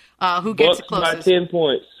out who gets Bucks closest. by 10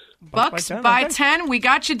 points. Bucks by 10. We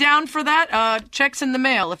got you down for that. Checks in the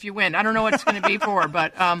mail if you win. I don't know what it's going to be for,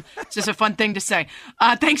 but it's just a fun thing to say.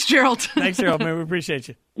 Thanks, Gerald. Thanks, Gerald, man. We appreciate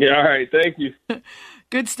you. Yeah, all right. Thank you.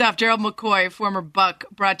 Good stuff. Gerald McCoy, former Buck,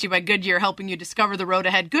 brought to you by Goodyear, helping you discover the road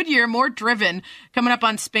ahead. Goodyear, more driven, coming up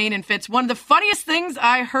on Spain and Fitz. One of the funniest things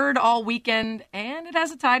I heard all weekend, and it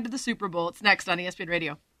has a tie to the Super Bowl. It's next on ESPN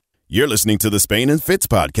Radio. You're listening to the Spain and Fitz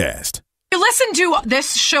podcast. You listen to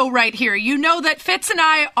this show right here, you know that Fitz and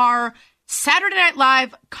I are Saturday Night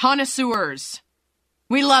Live connoisseurs.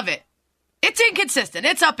 We love it. It's inconsistent.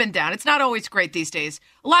 It's up and down. It's not always great these days.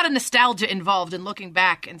 A lot of nostalgia involved in looking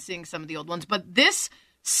back and seeing some of the old ones. But this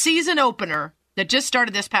season opener that just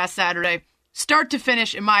started this past Saturday, start to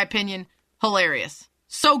finish, in my opinion, hilarious.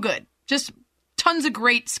 So good. Just tons of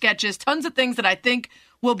great sketches, tons of things that I think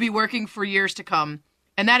will be working for years to come.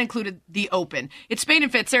 And that included the Open. It's Spain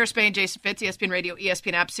and Fitz, Sarah Spain, Jason Fitz, ESPN Radio,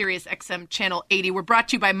 ESPN App, Sirius XM Channel 80. We're brought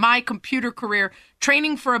to you by My Computer Career,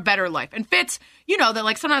 training for a better life. And Fitz, you know that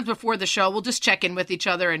like sometimes before the show, we'll just check in with each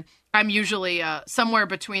other, and I'm usually somewhere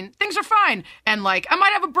between things are fine and like I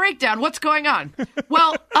might have a breakdown. What's going on?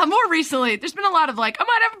 Well, more recently, there's been a lot of like I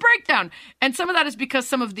might have a breakdown. And some of that is because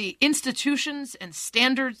some of the institutions and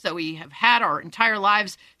standards that we have had our entire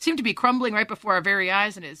lives seem to be crumbling right before our very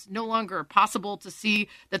eyes, and it's no longer possible to see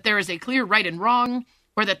that there is a clear right and wrong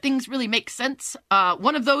or that things really make sense.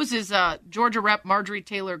 One of those is Georgia Rep. Marjorie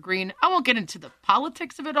Taylor Greene. I won't get into the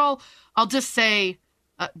politics of it all. I'll just say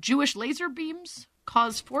Jewish laser beams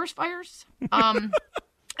cause forest fires.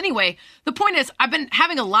 Anyway, the point is I've been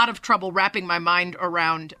having a lot of trouble wrapping my mind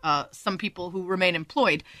around some people who remain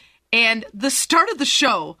employed. And the start of the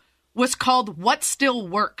show was called What Still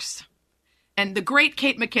Works. And the great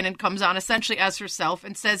Kate McKinnon comes on essentially as herself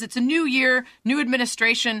and says, it's a new year, new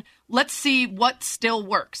administration. Let's see what still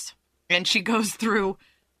works. And she goes through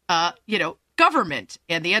government?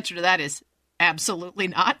 And the answer to that is absolutely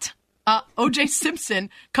not. O.J. Simpson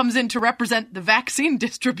comes in to represent the vaccine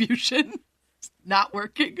distribution. Not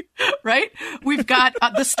working, right? We've got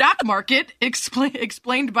the stock market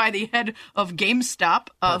explained by the head of GameStop,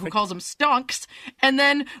 who calls them stonks. And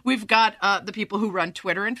then we've got the people who run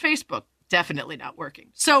Twitter and Facebook. Definitely not working.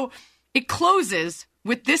 So it closes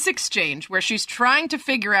with this exchange where she's trying to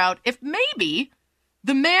figure out if maybe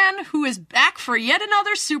the man who is back for yet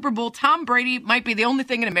another Super Bowl, Tom Brady, might be the only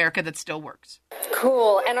thing in America that still works.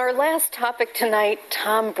 Cool. And our last topic tonight,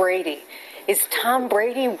 Tom Brady. Is Tom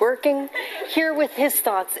Brady working? Here with his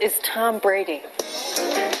thoughts is Tom Brady.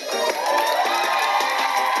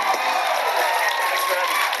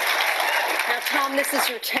 Now, Tom, this is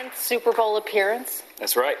your 10th Super Bowl appearance.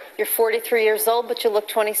 That's right. You're 43 years old, but you look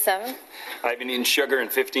 27. I haven't eaten sugar in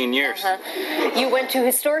 15 years. You went to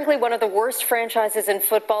historically one of the worst franchises in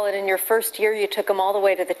football, and in your first year, you took them all the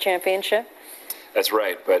way to the championship. That's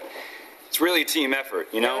right, but it's really a team effort,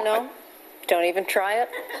 you know? No. Don't even try it.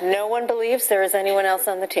 No one believes there is anyone else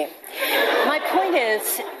on the team. My point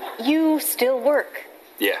is, you still work.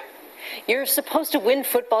 Yeah. You're supposed to win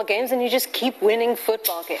football games, and you just keep winning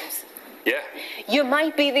football games. Yeah. You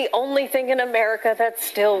might be the only thing in America that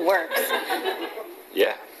still works.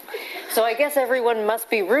 Yeah. So I guess everyone must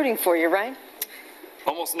be rooting for you, right?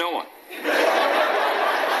 Almost no one.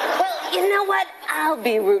 Well, you know what? I'll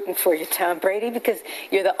be rooting for you, Tom Brady, because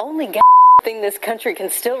you're the only guy thing this country can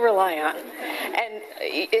still rely on. And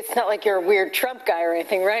it's not like you're a weird Trump guy or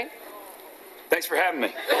anything, right? Thanks for having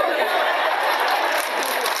me.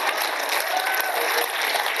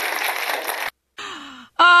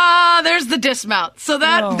 There's the dismount. So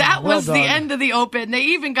that was well the done. end of the Open. They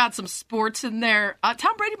even got some sports in there.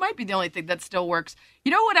 Tom Brady might be the only thing that still works.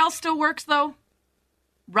 You know what else still works, though?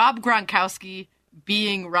 Rob Gronkowski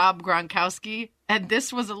being Rob Gronkowski. And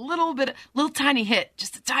this was a little tiny hit,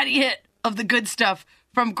 just a tiny hit of the good stuff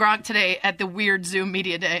from Gronk today at the weird Zoom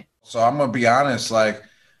Media Day. So I'm going to be honest,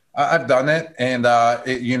 I've done it, and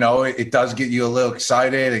it does get you a little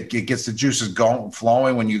excited. It gets the juices going,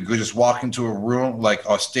 flowing when you just walk into a room, like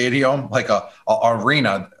a stadium, like a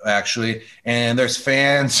arena, actually, and there's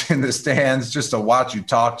fans in the stands just to watch you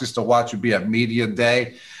talk, just to watch you be at media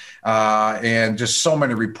day, and just so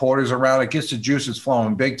many reporters around. It gets the juices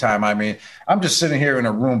flowing big time. I mean, I'm just sitting here in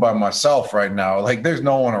a room by myself right now. Like, there's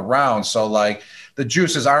no one around, so the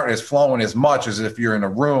juices aren't as flowing as much as if you're in a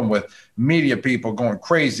room with media people going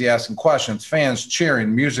crazy, asking questions, fans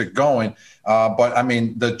cheering, music going. But, I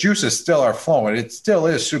mean, the juices still are flowing. It still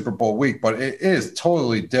is Super Bowl week, but it is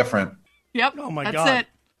totally different. Yep. Oh, my That's God. it.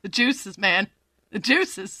 The juices, man. The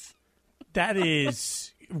juices. That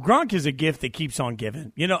is Gronk is a gift that keeps on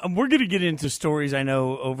giving. You know, and we're going to get into stories, I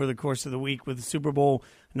know, over the course of the week with the Super Bowl.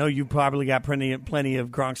 I know you probably got plenty of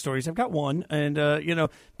Gronk stories. I've got one. And,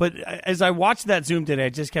 but as I watched that Zoom today, I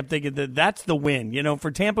just kept thinking that's the win. You know,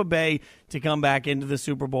 for Tampa Bay to come back into the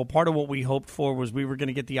Super Bowl, part of what we hoped for was we were going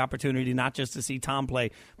to get the opportunity not just to see Tom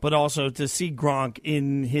play, but also to see Gronk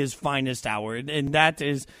in his finest hour. And that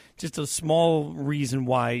is just a small reason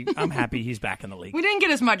why I'm happy he's back in the league. We didn't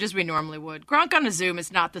get as much as we normally would. Gronk on a Zoom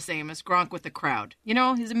is not the same as Gronk with a crowd. You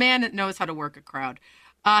know, he's a man that knows how to work a crowd.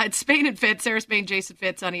 It's Spain and Fitz, Sarah Spain, Jason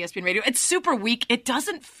Fitz on ESPN Radio. It's Super Week. It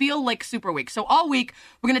doesn't feel like Super Week. So all week,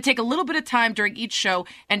 we're going to take a little bit of time during each show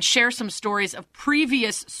and share some stories of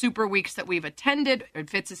previous Super Weeks that we've attended, or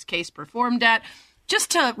Fitz's case performed at,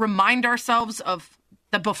 just to remind ourselves of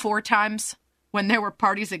the before times when there were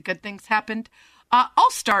parties and good things happened.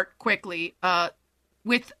 I'll start quickly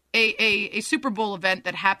with a Super Bowl event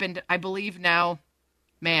that happened, I believe now,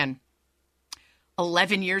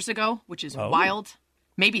 11 years ago, which is wild.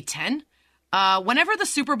 Maybe 10. Whenever the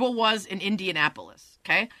Super Bowl was in Indianapolis,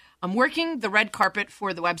 okay? I'm working the red carpet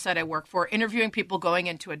for the website I work for, interviewing people going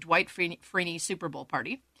into a Dwight Freeney Super Bowl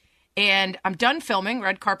party. And I'm done filming.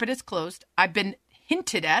 Red carpet is closed. I've been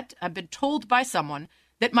told by someone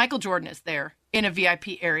that Michael Jordan is there in a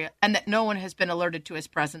VIP area and that no one has been alerted to his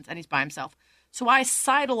presence and he's by himself. So I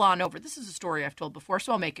sidle on over. This is a story I've told before,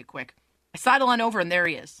 so I'll make it quick. I sidle on over and there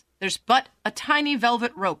he is. There's but a tiny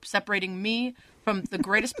velvet rope separating me from the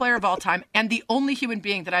greatest player of all time and the only human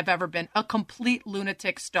being that I've ever been a complete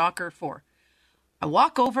lunatic stalker for. I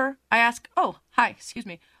walk over. I ask, oh, hi, excuse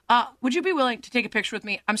me. Would you be willing to take a picture with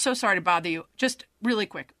me? I'm so sorry to bother you. Just really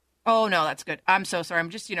quick. Oh, no, that's good. I'm so sorry. I'm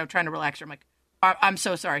just, trying to relax her. I'm like, I'm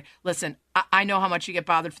so sorry. Listen, I know how much you get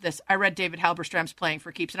bothered for this. I read David Halberstram's Playing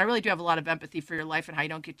for Keeps, and I really do have a lot of empathy for your life and how you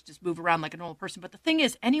don't get to just move around like a normal person. But the thing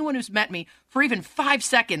is, anyone who's met me for even 5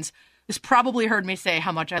 seconds has probably heard me say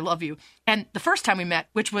how much I love you. And the first time we met,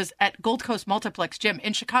 which was at Gold Coast Multiplex Gym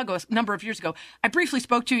in Chicago a number of years ago, I briefly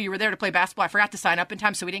spoke to you. You were there to play basketball. I forgot to sign up in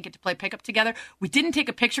time, so we didn't get to play pickup together. We didn't take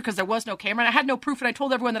a picture because there was no camera, and I had no proof, and I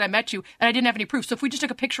told everyone that I met you, and I didn't have any proof. So if we just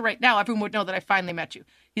took a picture right now, everyone would know that I finally met you.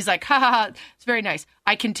 He's like, ha, ha, ha. It's very nice.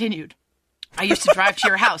 I continued. I used to drive to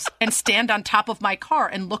your house and stand on top of my car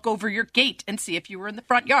and look over your gate and see if you were in the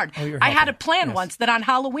front yard. I had a plan once that on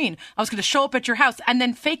Halloween I was going to show up at your house and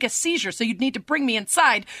then fake a seizure, so you'd need to bring me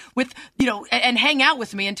inside with, and hang out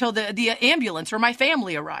with me until the ambulance or my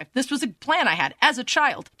family arrived. This was a plan I had as a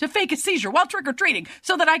child, to fake a seizure while trick-or-treating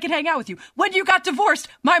so that I could hang out with you. When you got divorced,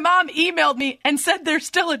 my mom emailed me and said there's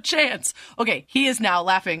still a chance. Okay, he is now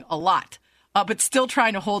laughing a lot, but still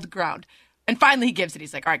trying to hold ground. And finally he gives it.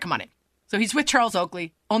 He's like, all right, come on in. So he's with Charles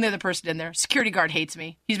Oakley, only other person in there. Security guard hates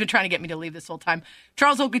me. He's been trying to get me to leave this whole time.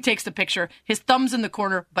 Charles Oakley takes the picture, his thumb's in the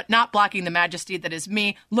corner, but not blocking the majesty that is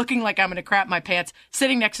me, looking like I'm going to crap my pants,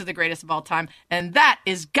 sitting next to the greatest of all time. And that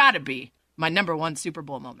is got to be my number one Super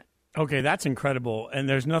Bowl moment. Okay, that's incredible. And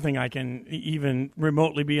there's nothing I can even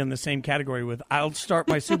remotely be in the same category with. I'll start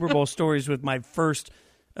my Super Bowl stories with my first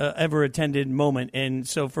ever attended moment. And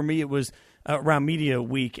so for me, it was around media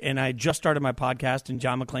week, and I just started my podcast, and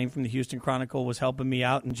John McClain from the Houston Chronicle was helping me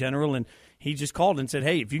out in general, and he just called and said,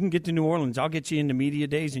 hey, if you can get to New Orleans, I'll get you into media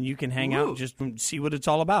days, and you can hang out and just see what it's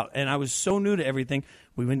all about. And I was so new to everything.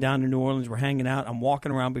 We went down to New Orleans. We're hanging out. I'm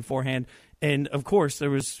walking around beforehand, and, of course, there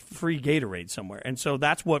was free Gatorade somewhere. And so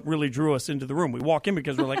that's what really drew us into the room. We walk in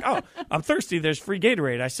because we're like, oh, I'm thirsty. There's free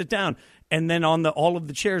Gatorade. I sit down, and then on all of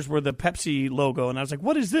the chairs were the Pepsi logo, and I was like,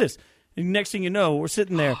 what is this? And next thing you know, we're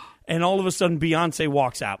sitting there, and all of a sudden Beyonce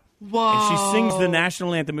walks out. Whoa. And she sings the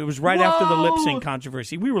national anthem. It was right after the lip sync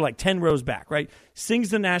controversy. We were like 10 rows back, right? Sings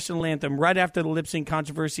the national anthem right after the lip sync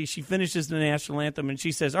controversy. She finishes the national anthem, and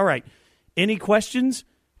she says, all right, any questions?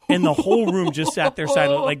 And the whole room just sat there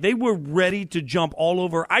silent. Like they were ready to jump all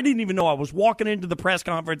over. I didn't even know I was walking into the press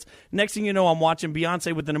conference. Next thing you know, I'm watching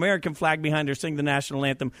Beyonce with an American flag behind her sing the national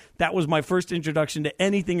anthem. That was my first introduction to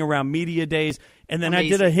anything around media days. And then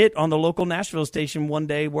Amazing. I did a hit on the local Nashville station one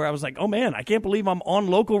day where I was like, oh, man, I can't believe I'm on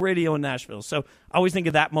local radio in Nashville. So I always think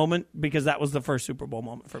of that moment because that was the first Super Bowl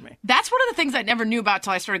moment for me. That's one of the things I never knew about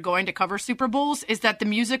until I started going to cover Super Bowls is that the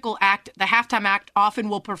musical act, the halftime act, often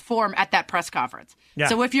will perform at that press conference. Yeah.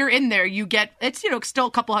 So if you're in there, you get, it's still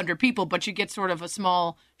a couple hundred people, but you get sort of a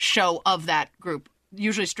small show of that group,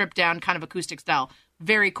 usually stripped down, kind of acoustic style.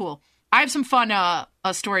 Very cool. I have some fun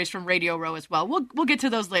stories from Radio Row as well. We'll get to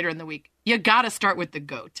those later in the week. You got to start with the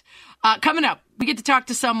GOAT. Coming up, we get to talk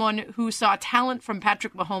to someone who saw talent from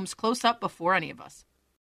Patrick Mahomes close up before any of us.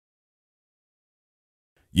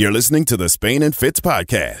 You're listening to the Spain and Fitz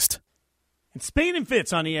podcast. It's Spain and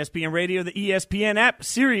Fitz on ESPN Radio, the ESPN app,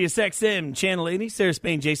 Sirius XM, Channel 80. Sarah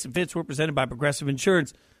Spain, Jason Fitz. We're presented by Progressive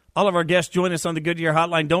Insurance. All of our guests join us on the Goodyear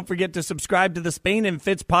Hotline. Don't forget to subscribe to the Spain and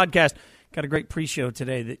Fitz podcast. Got a great pre-show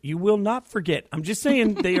today that you will not forget. I'm just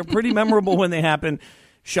saying they are pretty memorable when they happen.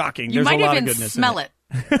 Shocking. There's a lot of goodness in it. You might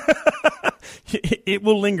even smell it. It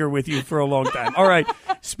will linger with you for a long time. All right.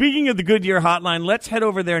 Speaking of the Goodyear Hotline, let's head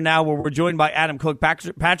over there now where we're joined by Adam Cook,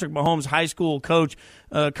 Patrick Mahomes' high school coach.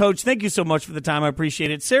 Coach, thank you so much for the time. I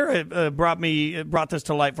appreciate it. Sarah brought this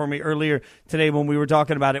to light for me earlier today when we were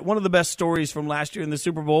talking about it. One of the best stories from last year in the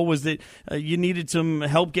Super Bowl was that you needed some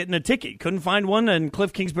help getting a ticket. Couldn't find one, and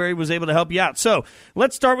Cliff Kingsbury was able to help you out. So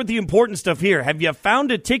let's start with the important stuff here. Have you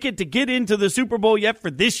found a ticket to get into the Super Bowl yet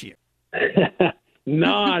for this year?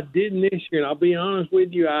 No, I didn't this year. And I'll be honest with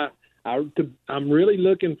you, I'm really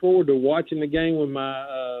looking forward to watching the game with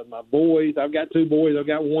my boys. I've got two boys. I've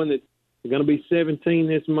got one that's going to be 17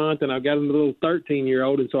 this month, and I've got a little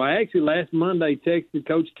 13-year-old. And so I actually last Monday texted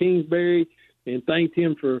Coach Kingsbury and thanked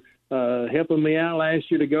him for helping me out last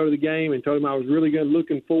year to go to the game and told him I was really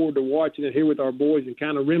looking forward to watching it here with our boys and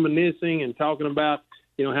kind of reminiscing and talking about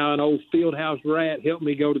how an old Fieldhouse rat helped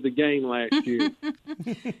me go to the game last year.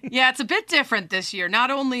 Yeah, it's a bit different this year.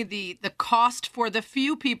 Not only the cost for the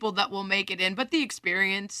few people that will make it in, but the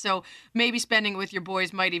experience. So maybe spending it with your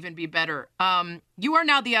boys might even be better. You are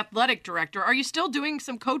now the athletic director. Are you still doing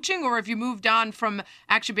some coaching, or have you moved on from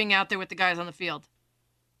actually being out there with the guys on the field?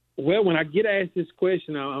 Well, when I get asked this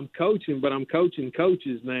question, I'm coaching, but I'm coaching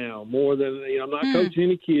coaches now more than, I'm not coaching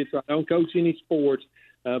any kids. So I don't coach any sports.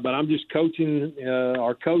 But I'm just coaching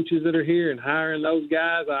our coaches that are here and hiring those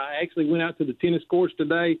guys. I actually went out to the tennis courts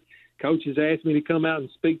today. Coaches asked me to come out and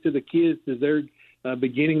speak to the kids as they're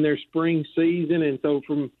beginning their spring season. And so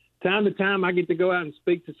from time to time, I get to go out and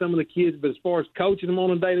speak to some of the kids. But as far as coaching them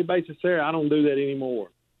on a daily basis, Sarah, I don't do that anymore.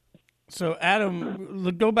 So,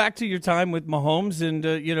 Adam, go back to your time with Mahomes and,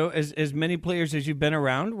 as many players as you've been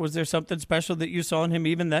around, was there something special that you saw in him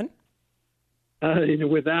even then?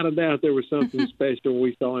 Without a doubt, there was something special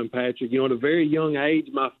we saw in Patrick. At a very young age,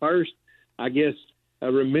 my first,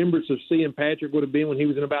 remembrance of seeing Patrick would have been when he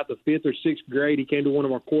was in about the 5th or 6th grade. He came to one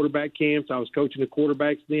of our quarterback camps. I was coaching the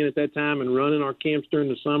quarterbacks then at that time and running our camps during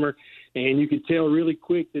the summer. And you could tell really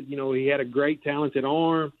quick that, he had a great talented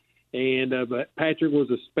arm. And but Patrick was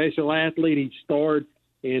a special athlete. He starred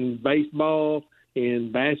in baseball,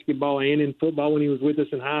 in basketball, and in football when he was with us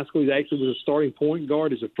in high school. He actually was a starting point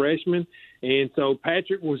guard as a freshman. And so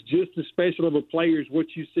Patrick was just as special of a player as what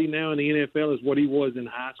you see now in the NFL as what he was in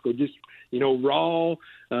high school. Just, raw.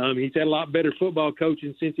 He's had a lot better football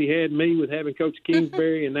coaching since he had me with having Coach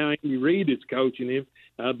Kingsbury, and now Andy Reid is coaching him.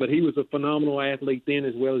 But he was a phenomenal athlete then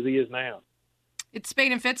as well as he is now. It's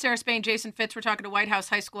Spain and Fitz, Sarah Spain, Jason Fitz. We're talking to White House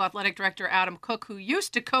High School Athletic Director Adam Cook, who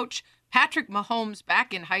used to coach Patrick Mahomes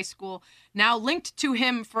back in high school, now linked to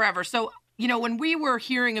him forever. So, when we were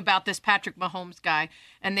hearing about this Patrick Mahomes guy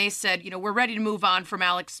and they said, we're ready to move on from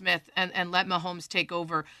Alex Smith and let Mahomes take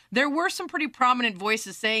over, there were some pretty prominent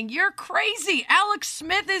voices saying, you're crazy. Alex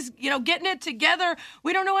Smith is, getting it together.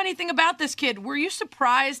 We don't know anything about this kid. Were you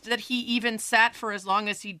surprised that he even sat for as long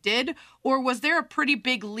as he did? Or was there a pretty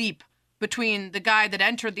big leap between the guy that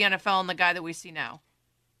entered the NFL and the guy that we see now?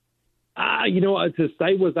 To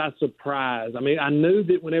say was I surprised. I knew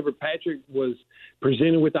that whenever Patrick was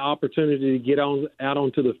presented with the opportunity to get out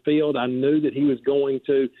onto the field, I knew that he was going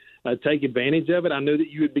to take advantage of it. I knew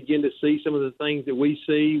that you would begin to see some of the things that we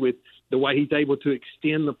see with the way he's able to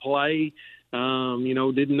extend the play.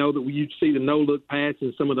 Didn't know that you'd see the no-look pass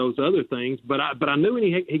and some of those other things. But I knew when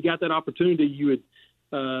he got that opportunity,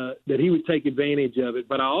 that he would take advantage of it.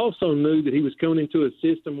 But I also knew that he was coming into a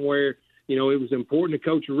system where, it was important to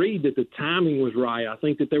Coach Reid that the timing was right. I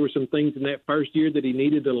think that there were some things in that first year that he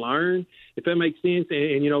needed to learn, if that makes sense.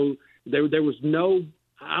 And there was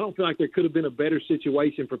I don't feel like there could have been a better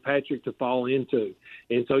situation for Patrick to fall into.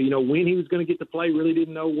 And so, when he was going to get to play, really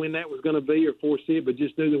didn't know when that was going to be or foresee it, but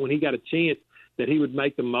just knew that when he got a chance that he would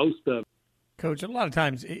make the most of it. Coach, a lot of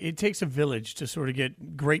times it takes a village to sort of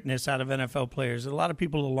get greatness out of NFL players. A lot of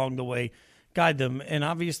people along the way guide them, and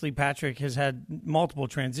obviously Patrick has had multiple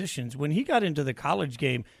transitions. When he got into the college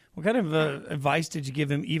game, what kind of advice did you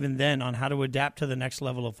give him even then on how to adapt to the next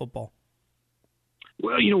level of football?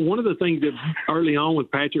 Well, one of the things that early on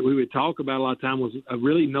with Patrick we would talk about a lot of time was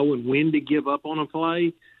really knowing when to give up on a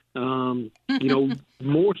play,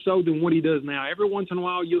 more so than what he does now. Every once in a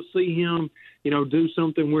while you'll see him, do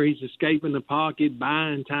something where he's escaping the pocket,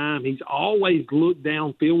 buying time. He's always looked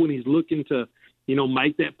downfield when he's looking to,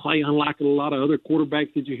 make that play, unlike a lot of other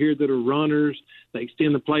quarterbacks that you hear that are runners. They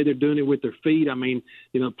extend the play. They're doing it with their feet.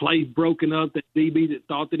 Plays broken up. That DB that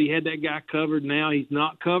thought that he had that guy covered, now he's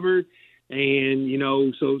not covered. And,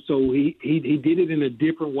 so he did it in a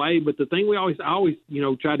different way. But the thing I always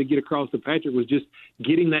tried to get across to Patrick was just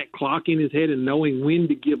getting that clock in his head and knowing when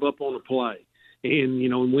to give up on a play and,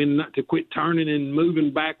 when not to quit turning and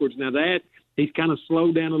moving backwards. Now that he's kind of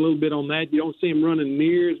slowed down a little bit on that. You don't see him running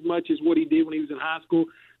near as much as what he did when he was in high school,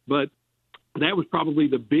 but that was probably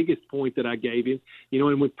the biggest point that I gave him.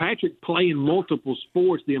 And with Patrick playing multiple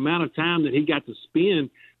sports, the amount of time that he got to spend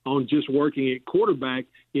on just working at quarterback,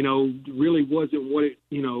 really wasn't what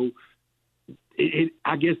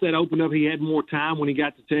I guess that opened up. He had more time when he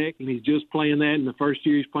got to Tech, and he's just playing that. In the first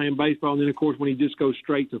year, he's playing baseball, and then, of course, when he just goes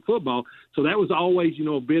straight to football. So that was always,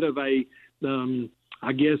 a bit of a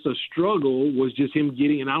a struggle was just him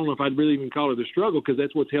getting, and I don't know if I'd really even call it a struggle because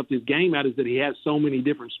that's what's helped his game out is that he has so many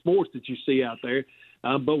different sports that you see out there.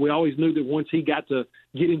 But we always knew that once he got to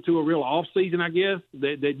get into a real off season, I guess,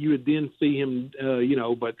 that you would then see him,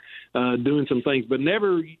 doing some things. But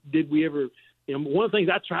never did we ever. One of the things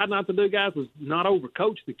I tried not to do, guys, was not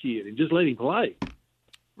overcoach the kid and just let him play.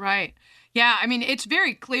 Right. Yeah, it's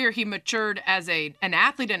very clear he matured as an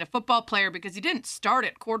athlete and a football player because he didn't start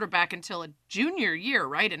at quarterback until a junior year,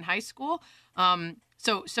 right, in high school.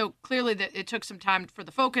 So clearly that it took some time for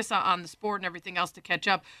the focus on the sport and everything else to catch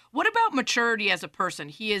up. What about maturity as a person?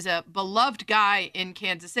 He is a beloved guy in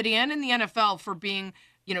Kansas City and in the NFL for being,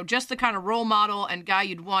 just the kind of role model and guy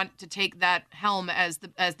you'd want to take that helm as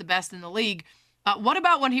the best in the league. What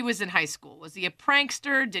about when he was in high school? Was he a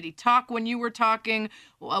prankster? Did he talk when you were talking?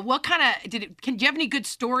 What kind of do you have any good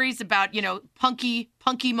stories about punky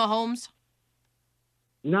Mahomes?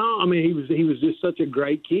 No, he was just such a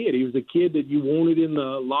great kid. He was a kid that you wanted in the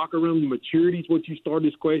locker room. Maturity is what you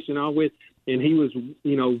started this question off with, and he was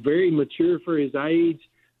very mature for his age.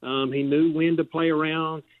 He knew when to play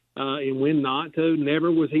around. and when not to.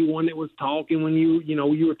 Never was he one that was talking when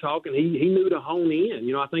you were talking. He knew to hone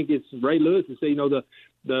in. I think it's Ray Lewis to say,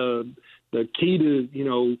 the key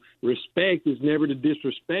to, respect is never to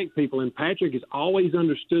disrespect people. And Patrick has always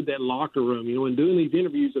understood that locker room. In doing these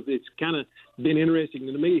interviews, it's kind of been interesting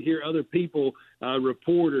to me to hear other people,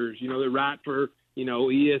 reporters, that write for,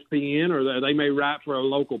 ESPN, or they may write for a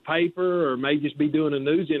local paper, or may just be doing a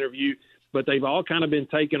news interview, but they've all kind of been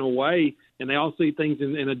taken away, and they all see things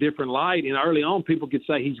in a different light. And early on, people could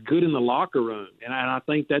say he's good in the locker room. And I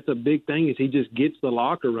think that's a big thing, is he just gets the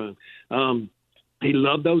locker room. He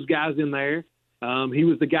loved those guys in there. He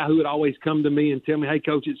was the guy who would always come to me and tell me, "Hey,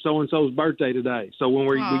 Coach, it's so-and-so's birthday today." So when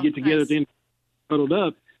we get together, then huddled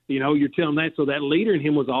up, you're telling that. So that leader in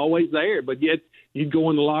him was always there. But yet you'd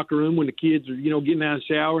go in the locker room when the kids are, getting out of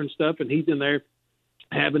the shower and stuff, and he's in there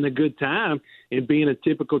having a good time and being a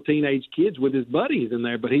typical teenage kid with his buddies in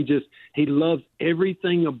there. But he loves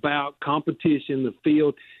everything about competition, the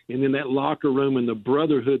field, and then that locker room and the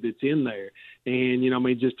brotherhood that's in there. And,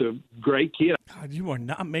 just a great kid. God, you are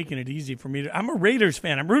not making it easy for me. I'm a Raiders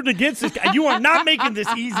fan. I'm rooting against this guy. You are not making this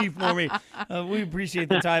easy for me. We appreciate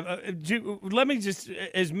the time. Let me just,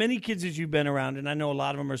 as many kids as you've been around, and I know a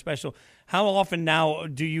lot of them are special, how often now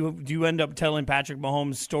do you end up telling Patrick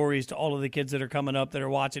Mahomes stories to all of the kids that are coming up that are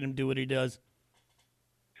watching him do what he does?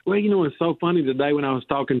 Well, it's so funny today when I was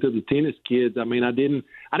talking to the tennis kids. I mean, I didn't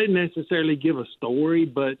necessarily give a story,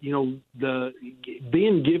 but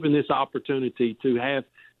being given this opportunity to have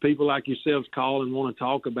people like yourselves call and want to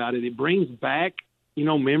talk about it, it brings back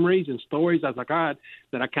memories and stories. I was like, all right,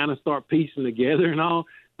 that I kind of start piecing together and all.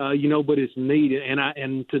 But it's neat.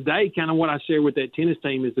 And today, kind of what I share with that tennis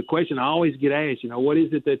team is the question I always get asked. What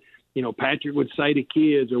is it that Patrick would say to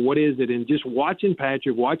kids, or what is it? And just watching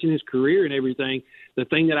Patrick, watching his career and everything, the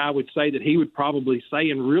thing that I would say that he would probably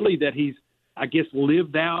say, and really that he's, I guess,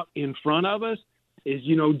 lived out in front of us, is,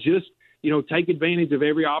 just, take advantage of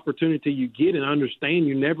every opportunity you get and understand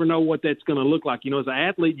you never know what that's going to look like. As an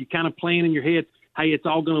athlete, you kind of plan in your head, hey, it's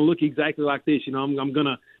all going to look exactly like this. I'm going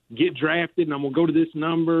to get drafted and I'm going to go to this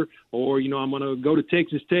number, or, I'm going to go to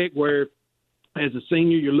Texas Tech, where as a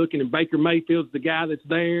senior, you're looking at Baker Mayfield's the guy that's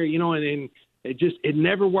there, and it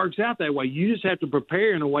never works out that way. You just have to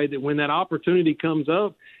prepare in a way that when that opportunity comes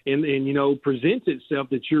up and presents itself,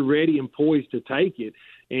 that you're ready and poised to take it.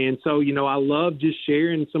 And so, I love just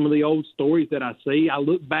sharing some of the old stories that I see. I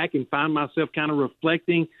look back and find myself kind of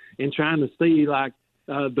reflecting and trying to see, like,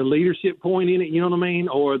 the leadership point in it,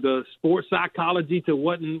 or the sports psychology to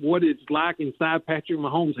what it's like inside Patrick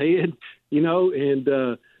Mahomes' head,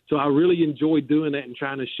 so I really enjoy doing that and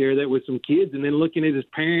trying to share that with some kids, and then looking at his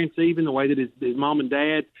parents, even the way that his mom and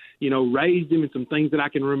dad, raised him, and some things that I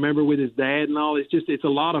can remember with his dad and all. It's a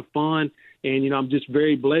lot of fun. And, I'm just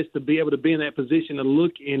very blessed to be able to be in that position to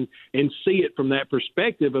look and see it from that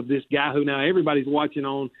perspective of this guy who now everybody's watching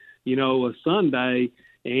on, a Sunday,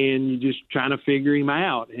 and you're just trying to figure him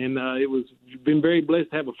out. And been very blessed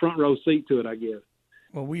to have a front row seat to it, I guess.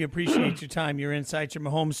 Well, we appreciate your time, your insights, your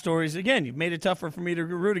Mahomes stories. Again, you've made it tougher for me to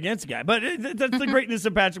root against the guy, but that's the greatness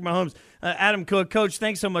of Patrick Mahomes. Adam Cook, Coach,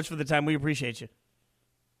 thanks so much for the time. We appreciate you.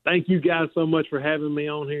 Thank you guys so much for having me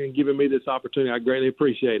on here and giving me this opportunity. I greatly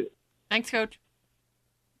appreciate it. Thanks, Coach.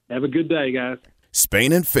 Have a good day, guys.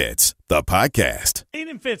 Spain and Fitz, the podcast. Spain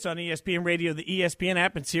and Fitz on ESPN Radio, the ESPN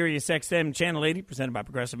app, and Sirius XM Channel 80, presented by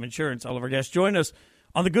Progressive Insurance. All of our guests join us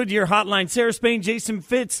on the Goodyear Hotline. Sarah Spain, Jason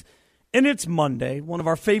Fitz. And it's Monday. One of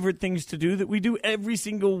our favorite things to do that we do every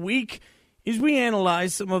single week is we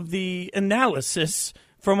analyze some of the analysis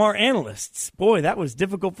from our analysts. Boy, that was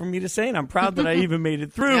difficult for me to say, and I'm proud that I even made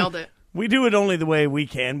it through. Nailed it. We do it only the way we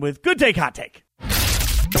can with Good Take, Hot Take.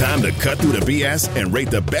 Time to cut through the BS and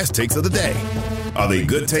rate the best takes of the day. Are they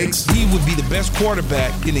good takes? He would be the best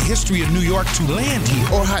quarterback in the history of New York to land here.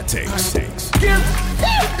 Or hot takes? Give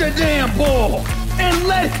him the damn ball and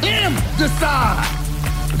let him decide.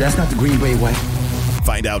 But that's not the Green Bay way.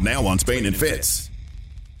 Find out now on Spain and Fitz.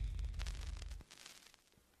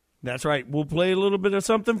 That's right. We'll play a little bit of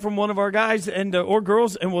something from one of our guys and or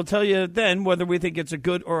girls, and we'll tell you then whether we think it's a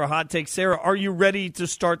good or a hot take. Sarah, are you ready to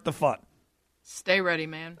start the fun? Stay ready,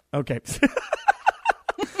 man. Okay.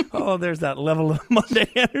 Oh, there's that level of Monday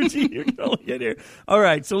energy you're going to get here. All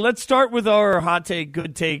right, so let's start with our hot take,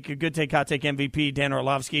 good take, hot take MVP, Dan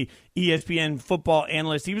Orlovsky, ESPN football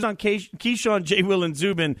analyst. He was on Keyshawn, J. Will, and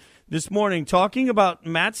Zubin this morning talking about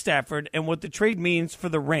Matt Stafford and what the trade means for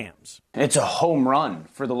the Rams. It's a home run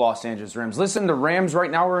for the Los Angeles Rams. Listen, the Rams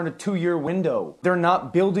right now are in a 2-year window. They're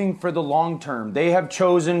not building for the long term. They have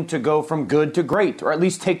chosen to go from good to great, or at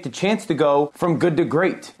least take the chance to go from good to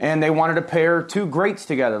great. And they wanted to pair two greats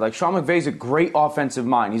together. Like, Sean McVay's a great offensive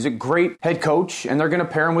mind. He's a great head coach, and they're going to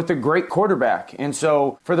pair him with a great quarterback. And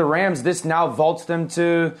so for the Rams, this now vaults them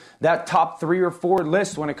to that top 3 or 4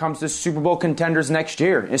 list when it comes to Super Bowl contenders next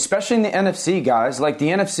year, especially in the NFC, guys. Like, the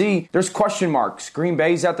NFC, there's question marks. Green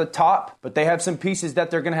Bay's at the top, but they have some pieces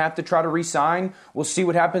that they're going to have to try to re-sign. We'll see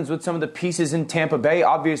what happens with some of the pieces in Tampa Bay,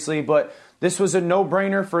 obviously, but this was a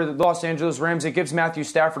no-brainer for the Los Angeles Rams. It gives Matthew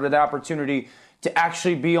Stafford the opportunity to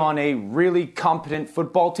actually be on a really competent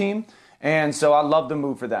football team, and so I love the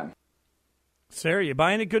move for them. Sarah, you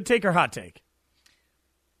buying a good take or hot take?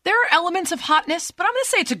 There are elements of hotness, but I'm going to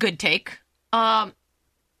say it's a good take. I'm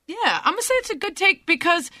going to say it's a good take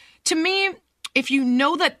because, to me, if you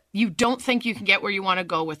know that you don't think you can get where you want to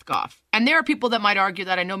go with Goff, and there are people that might argue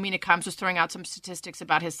that, I know Mina Kimes was throwing out some statistics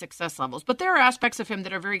about his success levels, but there are aspects of him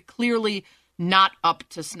that are very clearly not up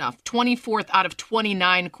to snuff. 24th out of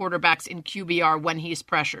 29 quarterbacks in QBR when he's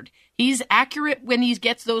pressured. He's accurate when he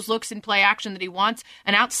gets those looks in play action that he wants,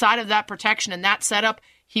 and outside of that protection and that setup,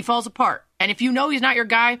 he falls apart. And if you know he's not your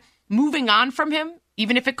guy, moving on from him,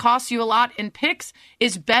 even if it costs you a lot in picks,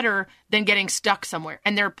 is better than getting stuck somewhere.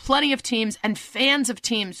 And there are plenty of teams and fans of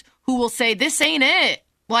teams who will say, this ain't it.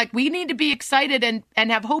 Like, we need to be excited and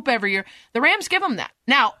have hope every year. The Rams give them that.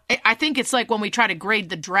 Now, I think it's like when we try to grade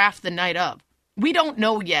the draft the night of. We don't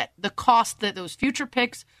know yet the cost that those future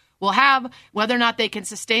picks will have, whether or not they can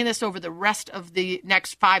sustain this over the rest of the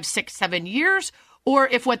next 5, 6, 7 years, or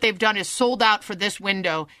if what they've done is sold out for this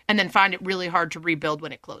window and then find it really hard to rebuild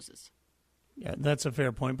when it closes. Yeah, that's a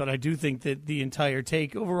fair point, but I do think that the entire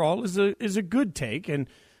take overall is a good take, and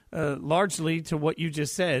largely to what you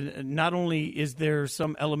just said, not only is there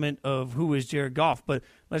some element of who is Jared Goff, but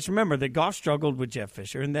let's remember that Goff struggled with Jeff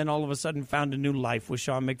Fisher and then all of a sudden found a new life with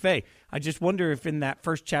Sean McVay. I just wonder if in that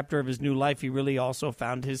first chapter of his new life, he really also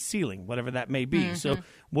found his ceiling, whatever that may be. Mm-hmm. So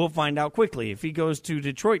we'll find out quickly. If he goes to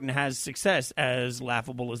Detroit and has success, as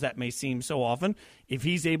laughable as that may seem so often, if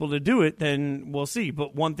he's able to do it, then we'll see.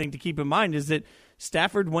 But one thing to keep in mind is that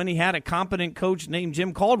Stafford, when he had a competent coach named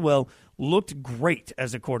Jim Caldwell, looked great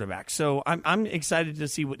as a quarterback. So I'm excited to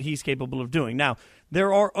see what he's capable of doing. Now,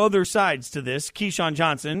 there are other sides to this. Keyshawn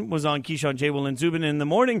Johnson was on Keyshawn, J. Will, and Zubin in the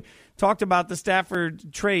morning, talked about the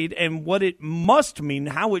Stafford trade and what it must mean,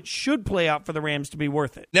 how it should play out for the Rams to be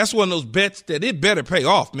worth it. That's one of those bets that it better pay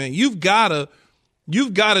off, man. You've got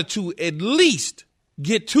to at least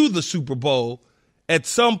get to the Super Bowl at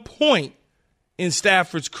some point in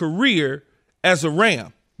Stafford's career as a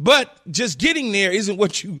Ram. But just getting there isn't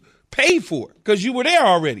what you pay for because you were there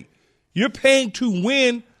already. You're paying to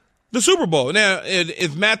win the Super Bowl. Now,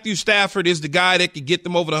 if Matthew Stafford is the guy that could get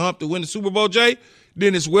them over the hump to win the Super Bowl, Jay,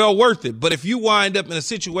 then it's well worth it. But if you wind up in a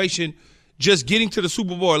situation just getting to the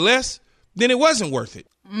Super Bowl or less, then it wasn't worth it.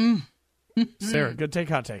 Sarah, good take,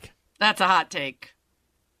 hot take. That's a hot take.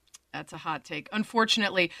 That's a hot take.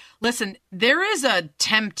 Unfortunately, listen, there is a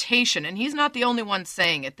temptation, and he's not the only one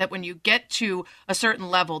saying it, that when you get to a certain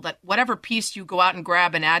level, that whatever piece you go out and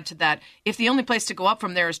grab and add to that, if the only place to go up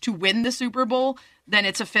from there is to win the Super Bowl, then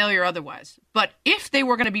it's a failure otherwise. But if they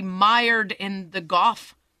were going to be mired in the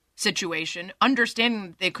Goff situation, understanding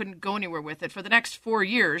that they couldn't go anywhere with it for the next 4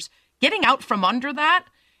 years, getting out from under that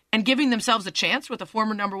and giving themselves a chance with a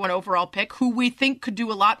former number 1 overall pick who we think could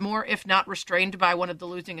do a lot more if not restrained by one of the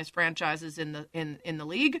losingest franchises in the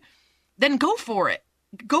league, then go for it.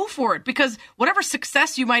 Go for it, because whatever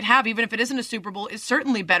success you might have, even if it isn't a Super Bowl, is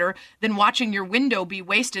certainly better than watching your window be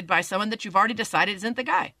wasted by someone that you've already decided isn't the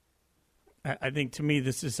guy. I think, to me,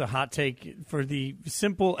 this is a hot take for the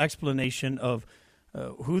simple explanation of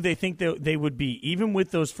who they think they would be, even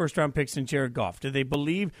with those first-round picks in Jared Goff. Do they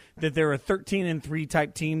believe that they're a 13-3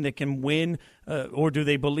 type team that can win, or do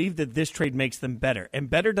they believe that this trade makes them better? And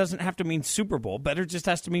better doesn't have to mean Super Bowl. Better just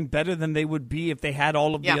has to mean better than they would be if they had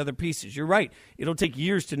all of the other pieces. You're right. It'll take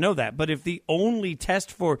years to know that. But if the only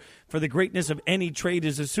test for the greatness of any trade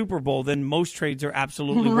is a Super Bowl, then most trades are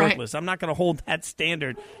absolutely worthless. I'm not going to hold that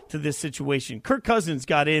standard to this situation. Kirk Cousins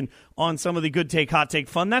got in on some of the good take, hot take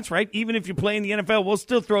fun. That's right. Even if you play in the NFL, we'll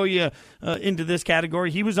still throw you into this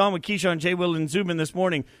category. He was on with Keyshawn, J. Will, and Zubin this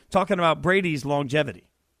morning talking about Brady's longevity.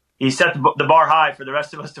 He set the bar high for the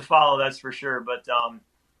rest of us to follow, that's for sure. But,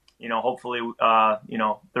 hopefully,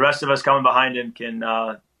 the rest of us coming behind him can,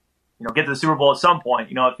 get to the Super Bowl at some point.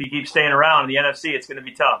 If he keeps staying around in the NFC, it's going to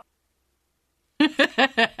be tough.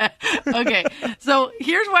 Okay, so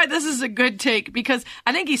here's why this is a good take, because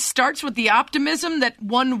I think he starts with the optimism that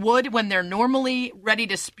one would when they're normally ready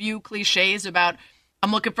to spew cliches about,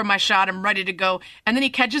 I'm looking for my shot, I'm ready to go. And then he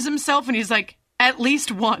catches himself and he's like, at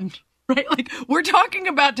least one, right? Like, we're talking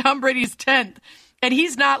about Tom Brady's 10th. And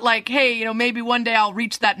he's not like, hey, maybe one day I'll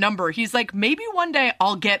reach that number. He's like, maybe one day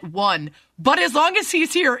I'll get one. But as long as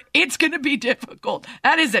he's here, it's going to be difficult.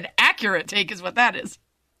 That is an accurate take is what that is.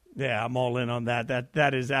 Yeah, I'm all in on that.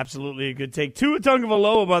 That is absolutely a good take. Tua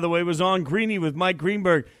Tagovailoa, by the way, was on Greeny with Mike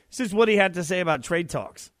Greenberg. This is what he had to say about trade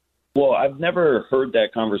talks. Well, I've never heard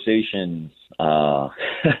that conversation,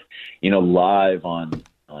 live on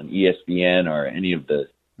ESPN or any of the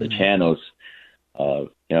channels.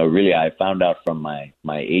 Really, I found out from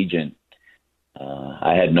my agent.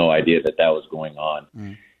 I had no idea that was going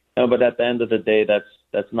on. But at the end of the day,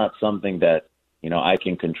 that's not something that I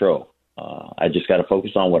can control. I just got to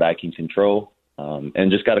focus on what I can control,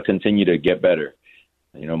 and just got to continue to get better.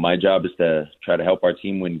 My job is to try to help our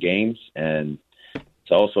team win games and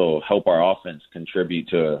to also help our offense contribute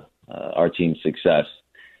to our team's success.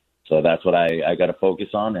 So that's what I got to focus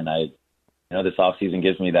on, and this offseason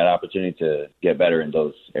gives me that opportunity to get better in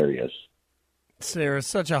those areas. Sarah's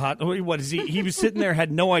such a hot. What is he? He was sitting there,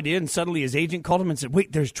 had no idea, and suddenly his agent called him and said,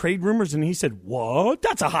 "Wait, there's trade rumors," and he said, "What?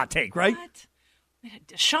 That's a hot take, right?" What?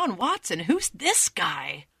 Deshaun Watson, who's this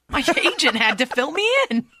guy? My agent had to fill me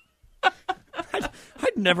in.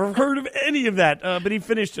 I'd never heard of any of that, but he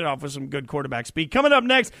finished it off with some good quarterback speak. Coming up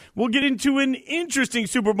next, we'll get into an interesting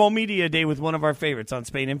Super Bowl media day with one of our favorites on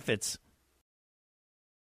Spain and Fitz.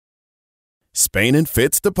 Spain and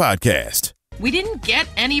Fitz, the podcast. We didn't get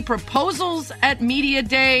any proposals at Media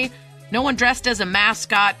Day. No one dressed as a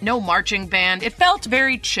mascot, no marching band. It felt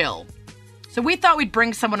very chill. So we thought we'd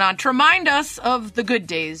bring someone on to remind us of the good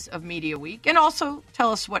days of Media Week and also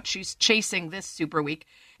tell us what she's chasing this Super Week.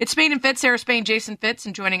 It's Spain and Fitz, Sarah Spain, Jason Fitz,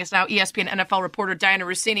 and joining us now, ESPN NFL reporter Diana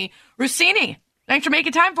Russini. Russini, thanks for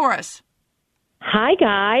making time for us. Hi,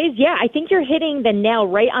 guys. Yeah, I think you're hitting the nail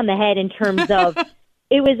right on the head in terms of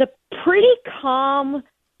it was a pretty calm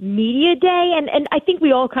media day, and I think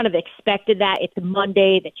we all kind of expected that. It's a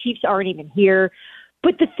Monday. The Chiefs aren't even here.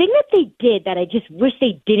 But the thing that they did that I just wish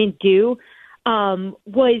they didn't do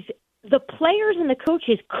was the players and the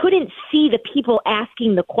coaches couldn't see the people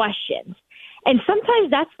asking the questions. And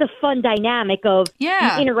sometimes that's the fun dynamic of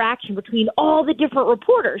the interaction between all the different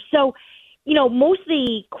reporters. So, most of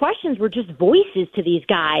the questions were just voices to these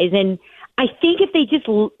guys. And I think if they just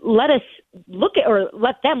let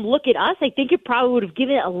them look at us, I think it probably would have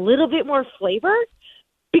given it a little bit more flavor,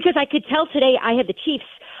 because I could tell today I had the Chiefs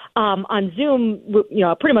on Zoom,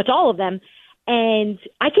 pretty much all of them. And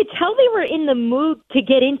I could tell they were in the mood to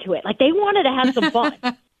get into it. Like, they wanted to have some fun.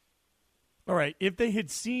 All right. If they had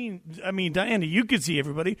seen, Diana, you could see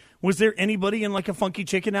everybody. Was there anybody in like a funky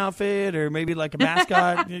chicken outfit or maybe like a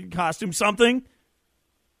mascot costume, something?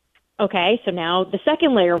 Okay. So now the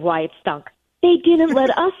second layer of why it stunk. They didn't let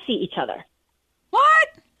us see each other.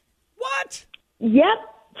 What? Yep.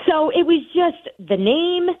 So it was just the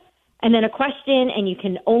name and then a question, and you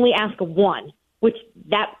can only ask one, which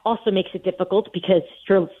that also makes it difficult because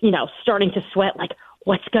you're, starting to sweat like,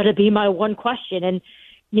 what's going to be my one question? And,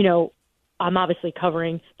 I'm obviously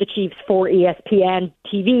covering the Chiefs for ESPN,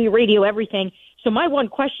 TV, radio, everything. So my one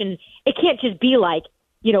question, it can't just be like,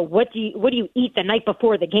 what do you eat the night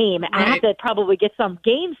before the game? Right. I have to probably get some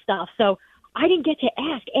game stuff. So I didn't get to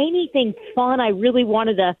ask anything fun I really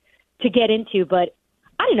wanted to get into. But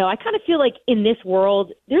I don't know. I kind of feel like in this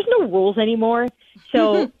world, there's no rules anymore.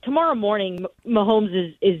 So tomorrow morning,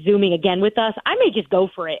 Mahomes is Zooming again with us. I may just go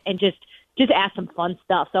for it and just ask some fun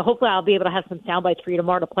stuff. So hopefully I'll be able to have some sound bites for you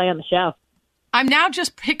tomorrow to play on the show. I'm now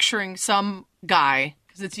just picturing some guy,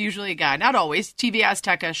 because it's usually a guy, not always, TV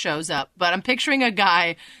Azteca shows up, but I'm picturing a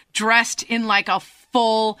guy dressed in like a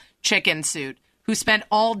full chicken suit who spent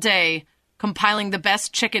all day compiling the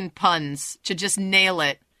best chicken puns to just nail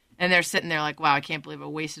it. And they're sitting there like, wow, I can't believe I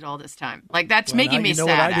wasted all this time. Like, that's making me sad. You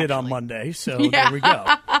know what I did on Monday, so there we go.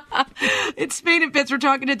 It's Spain and Fitz. We're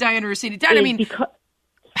talking to Diana Russini. Diana,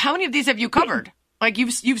 how many of these have you covered? Like,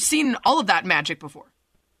 you've seen all of that magic before.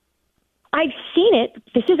 I've seen it.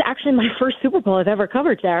 This is actually my first Super Bowl I've ever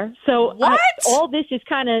covered, Sarah. So all this is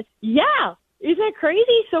kind of, isn't that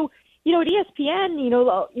crazy? So, at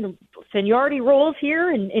ESPN, seniority roles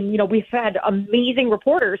here, and we've had amazing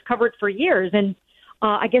reporters cover it for years, and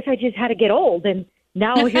I guess I just had to get old, and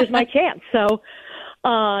now here's my chance. So,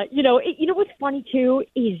 what's funny too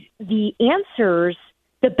is the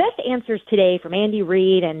best answers today from Andy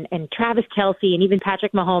Reid and Travis Kelce and even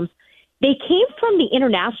Patrick Mahomes, they came from the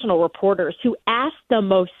international reporters who asked the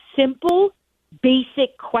most simple,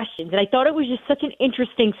 basic questions. And I thought it was just such an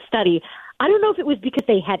interesting study. I don't know if it was because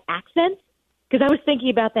they had accents Because I was thinking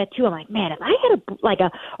about that too. I'm like, man, if I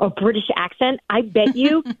had a British accent, I bet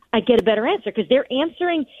you I'd get a better answer, because they're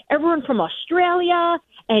answering everyone from Australia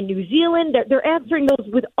and New Zealand. They're answering those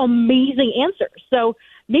with amazing answers. So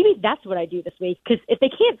maybe that's what I do this week, because if they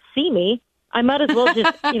can't see me, I might as well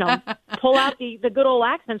just, pull out the good old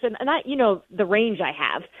accents and I, the range I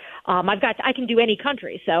have. I can do any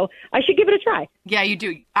country, so I should give it a try. Yeah, you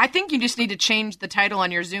do. I think you just need to change the title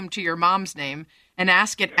on your Zoom to your mom's name and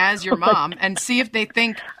ask it as your mom and see if they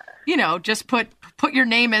think, just put your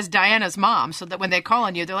name as Diana's mom, so that when they call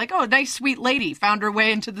on you, they're like, oh, nice, sweet lady found her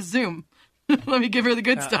way into the Zoom. Let me give her the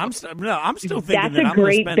good stuff. I'm still thinking That's that a I'm going to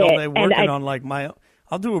great spend all day bit. working on like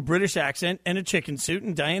I'll do a British accent and a chicken suit,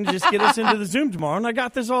 and Diana just get us into the Zoom tomorrow, and I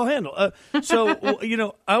got this all handled. I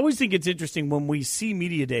always think it's interesting when we see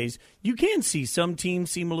media days. You can see some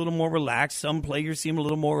teams seem a little more relaxed, some players seem a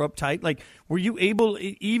little more uptight. Like, were you able,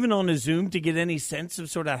 even on a Zoom, to get any sense of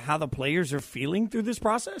sort of how the players are feeling through this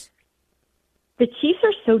process? The Chiefs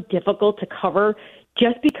are so difficult to cover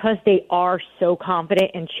just because they are so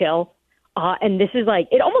confident and chill. And this is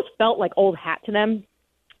it almost felt like old hat to them,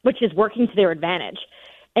 which is working to their advantage.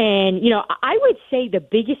 And, I would say the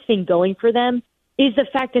biggest thing going for them is the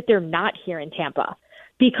fact that they're not here in Tampa,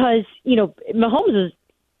 because, Mahomes is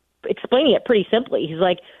explaining it pretty simply. He's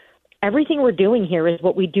like, everything we're doing here is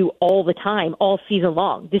what we do all the time, all season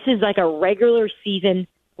long. This is like a regular season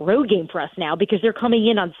road game for us now, because they're coming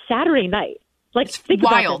in on Saturday night. Think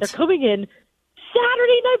wild. about that. They're coming in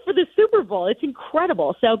Saturday night for the Super Bowl. It's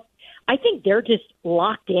incredible. So I think they're just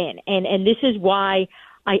locked in. And this is why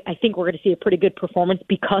I think we're going to see a pretty good performance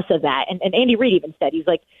because of that. And Andy Reid even said, he's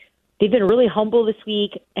like, they've been really humble this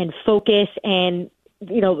week and focused, and,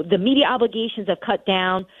 the media obligations have cut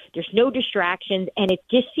down. There's no distractions, and it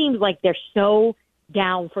just seems like they're so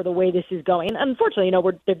down for the way this is going. And unfortunately,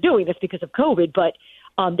 they're doing this because of COVID, but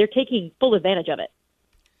they're taking full advantage of it.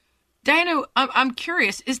 Diana, I'm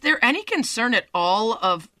curious, is there any concern at all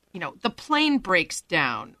of, the plane breaks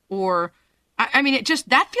down, or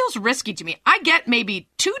that feels risky to me. I get maybe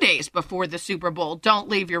 2 days before the Super Bowl, don't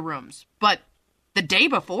leave your rooms. But the day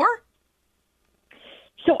before?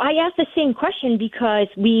 So I asked the same question because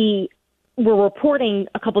we were reporting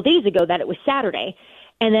a couple days ago that it was Saturday.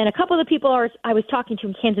 And then a couple of the people I was talking to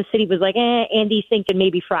in Kansas City was like, Andy's thinking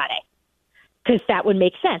maybe Friday, because that would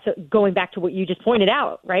make sense. So going back to what you just pointed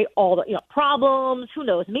out, right? All the problems, who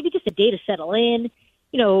knows, maybe just a day to settle in.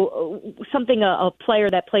 Something a player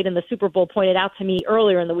that played in the Super Bowl pointed out to me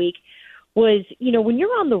earlier in the week was, when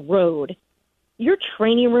you're on the road, your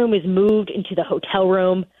training room is moved into the hotel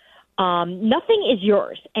room. Nothing is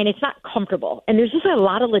yours, and it's not comfortable. And there's just a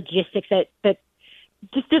lot of logistics that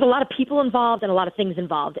just there's a lot of people involved and a lot of things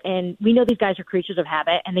involved. And we know these guys are creatures of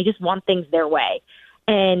habit, and they just want things their way.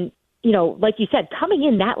 And, like you said, coming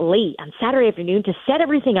in that late on Saturday afternoon to set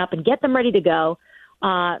everything up and get them ready to go,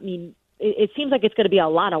 it seems like it's going to be a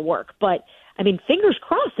lot of work, but fingers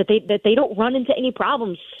crossed that they don't run into any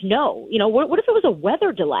problems. Snow, what if it was a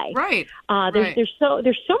weather delay? Right. There's so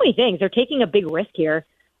many things. They're taking a big risk here,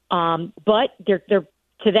 but they're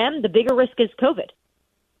to them the bigger risk is COVID.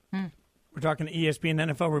 We're talking to ESPN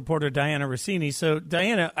NFL reporter Diana Rossini. So,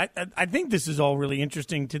 Diana, I think this is all really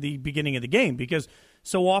interesting to the beginning of the game, because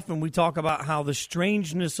so often we talk about how the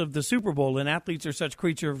strangeness of the Super Bowl, and athletes are such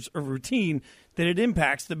creatures of routine that it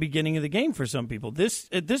impacts the beginning of the game for some people.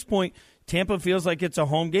 At this point, Tampa feels like it's a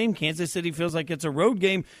home game. Kansas City feels like it's a road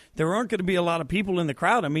game. There aren't going to be a lot of people in the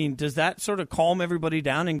crowd. Does that sort of calm everybody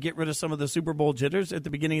down and get rid of some of the Super Bowl jitters at the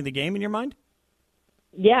beginning of the game in your mind?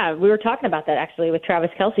 Yeah, we were talking about that actually with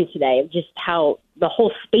Travis Kelce today, just how the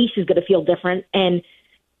whole space is going to feel different.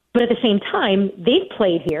 But at the same time, they've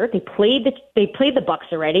played here. They played the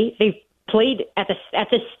Bucs already. They've played at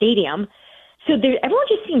the stadium, so everyone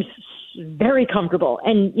just seems very comfortable.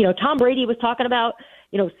 And Tom Brady was talking about,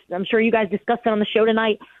 I'm sure you guys discussed it on the show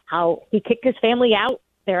tonight, how he kicked his family out.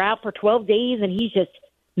 They're out for 12 days, and he's just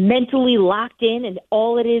mentally locked in, and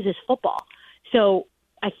all it is football. So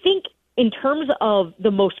I think, in terms of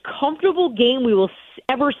the most comfortable game we will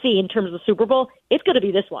ever see in terms of the Super Bowl, it's going to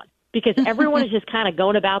be this one, because everyone is just kind of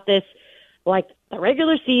going about this like the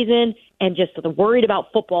regular season and just worried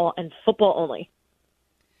about football and football only.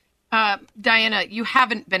 Diana, you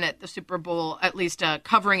haven't been at the Super Bowl, at least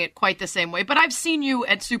covering it quite the same way, but I've seen you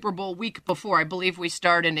at Super Bowl week before. I believe we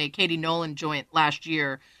starred in a Katie Nolan joint last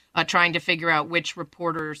year trying to figure out which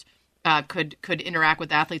reporters could interact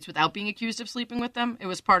with athletes without being accused of sleeping with them. It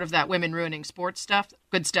was part of that women ruining sports stuff.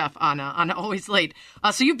 Good stuff on Always Late.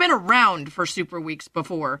 So you've been around for Super Weeks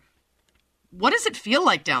before. What does it feel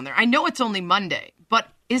like down there? I know it's only Monday, but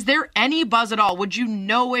Is there any buzz at all? Would you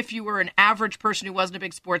know if you were an average person who wasn't a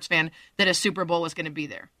big sports fan that a Super Bowl was going to be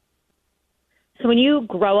there? So when you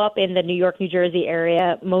grow up in the New York, New Jersey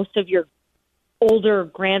area, most of your older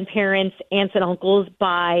grandparents, aunts and uncles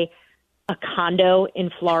buy a condo in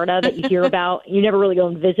Florida that you hear about. You never really go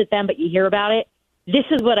and visit them, but you hear about it. This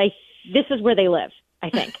is where they live, I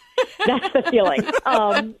think. That's the feeling.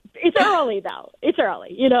 It's early though. It's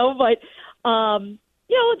early, but the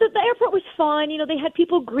airport was fun. They had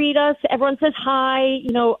people greet us. Everyone says hi.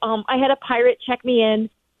 I had a pirate check me in.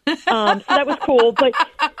 So that was cool. But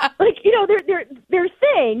there's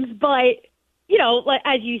things, but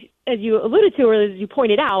as you alluded to, or as you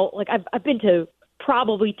pointed out, I've been to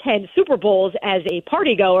probably 10 Super Bowls as a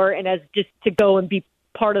party goer and as just to go and be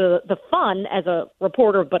part of the fun as a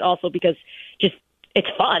reporter, but also because just it's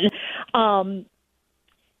fun.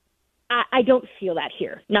 I don't feel that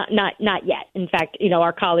here. Not yet. In fact,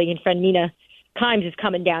 our colleague and friend Nina Kimes is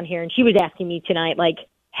coming down here, and she was asking me tonight,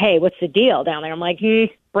 hey, what's the deal down there? I'm like,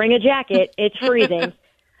 bring a jacket. It's freezing.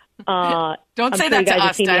 Don't say that to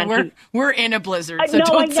us, Diane. We're in a blizzard, so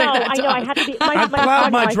don't say that to us. I have to be. I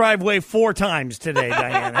plowed my driveway 4 times today,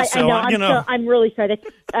 Diana. So, I know. I'm really sorry.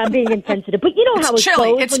 I'm being insensitive. But you know how it's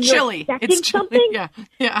chilly. goes It's when chilly. You're expecting something.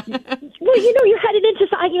 Yeah. Well, you're headed into.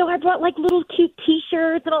 I brought little cute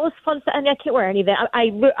T-shirts and all this fun stuff. And I can't wear any of that.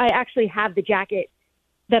 I actually have the jacket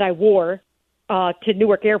that I wore to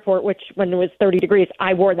Newark Airport, which when it was 30 degrees,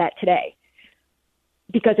 I wore that today.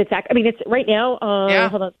 Because it's right now,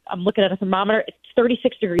 hold on, I'm looking at a thermometer. It's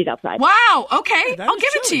 36 degrees outside. Wow. Okay. I'll give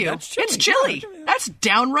it to you. It's chilly. That's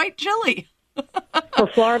downright chilly. For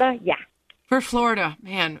Florida, yeah. For Florida,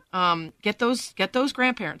 man, get those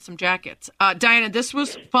grandparents some jackets. Diana, this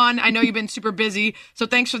was fun. I know you've been super busy, so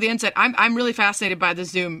thanks for the insight. I'm really fascinated by the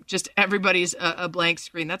Zoom. Just everybody's a blank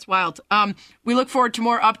screen. That's wild. We look forward to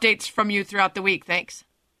more updates from you throughout the week. Thanks.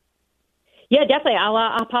 Yeah, definitely.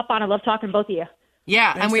 I'll pop on. I love talking to both of you.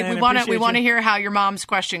 Yeah, thanks, and we want to hear how your mom's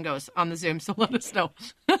question goes on the Zoom. So let us know.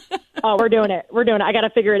 Oh, we're doing it. I got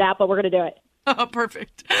to figure it out, but we're going to do it. Oh,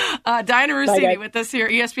 perfect. Diana Russini with us here,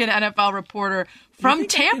 ESPN NFL reporter from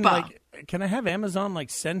Tampa. Can I have Amazon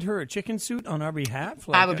send her a chicken suit on our behalf?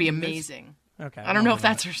 That would be amazing. Okay. I don't know if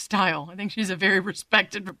that's her style. I think she's a very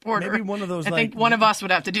respected reporter. Maybe one of those. I think one of us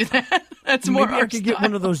would have to do that. That's more our I could get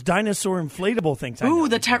one of those dinosaur inflatable things. Ooh,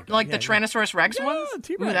 the Tyrannosaurus Rex ones?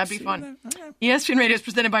 T-Rex. Ooh, that'd be fun. ESPN Radio is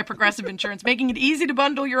presented by Progressive Insurance, making it easy to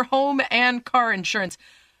bundle your home and car insurance.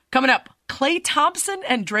 Coming up, Klay Thompson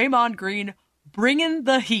and Draymond Green bringing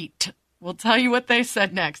the heat. We'll tell you what they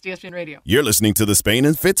said next. ESPN Radio. You're listening to the Spain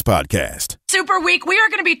and Fitz podcast. Super Week. We are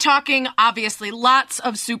going to be talking, obviously, lots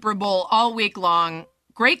of Super Bowl all week long.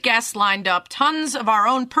 Great guests lined up. Tons of our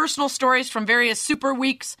own personal stories from various Super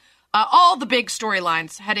Weeks. All the big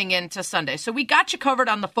storylines heading into Sunday. So we got you covered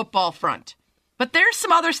on the football front. But there's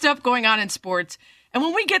some other stuff going on in sports. And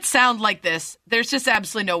when we get sound like this, there's just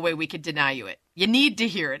absolutely no way we could deny you it. You need to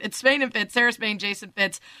hear it. It's Spain and Fitz, Sarah Spain, Jason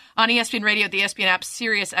Fitz on ESPN Radio, the ESPN app,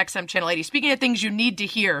 Sirius XM Channel 80. Speaking of things you need to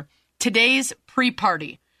hear, today's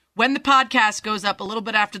pre-party. When the podcast goes up a little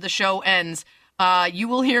bit after the show ends, you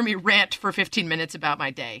will hear me rant for 15 minutes about my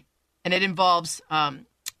day. And it involves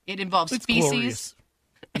feces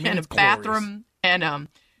and a bathroom and, a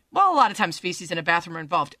lot of times feces and a bathroom are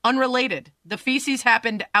involved. Unrelated. The feces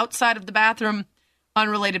happened outside of the bathroom.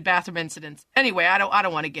 Unrelated bathroom incidents. Anyway, I don't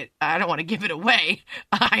want to give it away.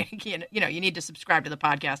 You need to subscribe to the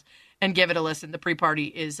podcast and give it a listen. The pre-party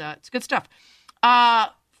is it's good stuff.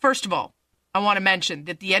 First of all, I want to mention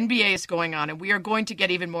that the NBA is going on, and we are going to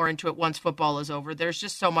get even more into it once football is over. There's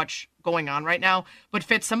just so much going on right now. But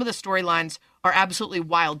Fitz, some of the storylines are absolutely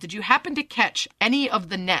wild. Did you happen to catch any of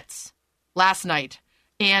the Nets last night?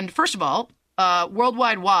 And first of all,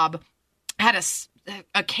 Worldwide Wob had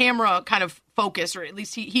a camera kind of focus, or at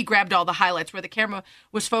least he grabbed all the highlights where the camera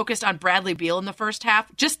was focused on Bradley Beal in the first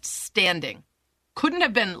half, just standing. Couldn't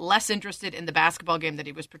have been less interested in the basketball game that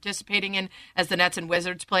he was participating in as the Nets and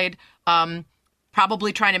Wizards played.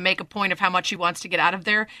 Probably trying to make a point of how much he wants to get out of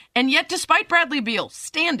there. And yet, despite Bradley Beal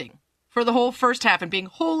standing for the whole first half and being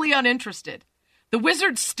wholly uninterested, the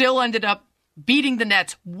Wizards still ended up beating the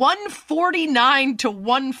Nets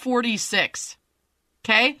 149-146.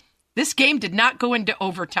 Okay? This game did not go into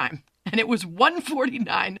overtime, and it was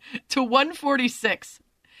 149-146.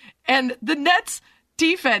 And the Nets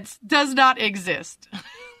defense does not exist.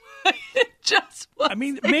 I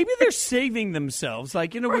mean, maybe they're saving themselves.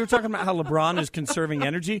 Like, we were talking about how LeBron is conserving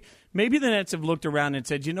energy. Maybe the Nets have looked around and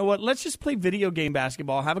said, you know what, let's just play video game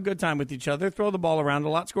basketball, have a good time with each other, throw the ball around a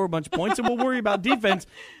lot, score a bunch of points, and we'll worry about defense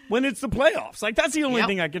when it's the playoffs. Like, that's the only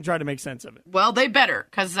thing I can try to make sense of it. Well, they better,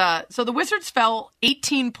 because so the Wizards fell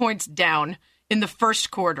 18 points down in the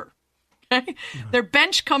first quarter. Okay? Their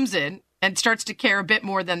bench comes in and starts to care a bit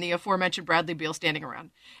more than the aforementioned Bradley Beal standing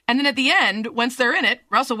around. And then at the end, once they're in it,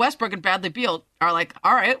 Russell Westbrook and Bradley Beal are like,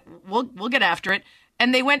 all right, we'll get after it.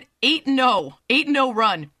 And they went 8-0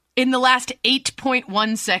 run in the last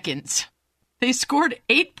 8.1 seconds. They scored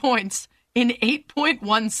 8 points in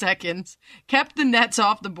 8.1 seconds, kept the Nets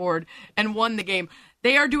off the board, and won the game.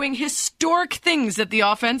 They are doing historic things at the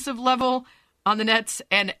offensive level on the Nets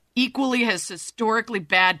and equally as historically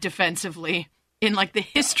bad defensively in like the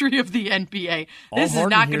history of the NBA. This is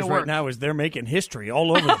not going to work. Right now is they're making history all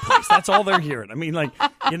over the place. That's all they're hearing. I mean, like,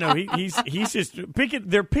 he's just picking.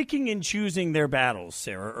 They're picking and choosing their battles,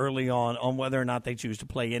 Sarah, early on whether or not they choose to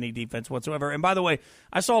play any defense whatsoever. And by the way,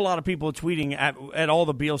 I saw a lot of people tweeting at all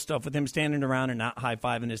the Beal stuff with him standing around and not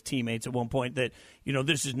high-fiving his teammates at one point that,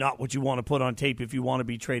 this is not what you want to put on tape if you want to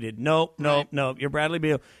be traded. No. You're Bradley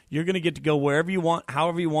Beal. You're going to get to go wherever you want,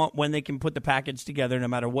 however you want, when they can put the package together, no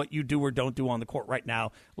matter what you do or don't do on the court right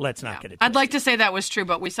now. Let's not get it. I'd like to say that was true,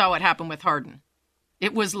 but we saw what happened with Harden.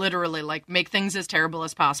 It was literally like, make things as terrible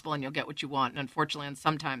as possible and you'll get what you want. And unfortunately, and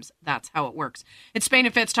sometimes that's how it works. It's Spain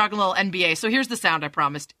and Fitz talking a little NBA. So here's the sound I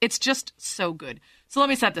promised. It's just so good. So let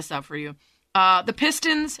me set this up for you. The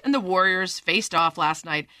Pistons and the Warriors faced off last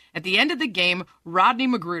night. At the end of the game, Rodney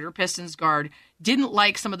McGruder, Pistons guard, didn't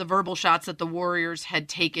like some of the verbal shots that the Warriors had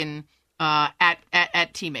taken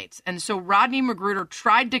at teammates. And so Rodney McGruder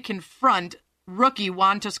tried to confront rookie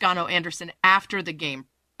Juan Toscano Anderson after the game.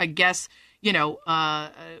 I guess,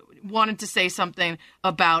 wanted to say something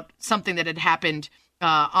about something that had happened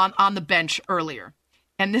on the bench earlier.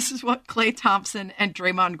 And this is what Klay Thompson and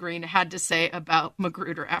Draymond Green had to say about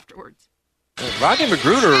McGruder afterwards. Rodney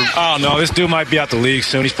McGruder. Oh, no, this dude might be out the league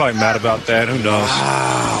soon. He's probably mad about that. Who knows?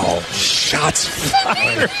 Wow. Shots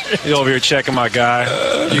fired. He's over here checking my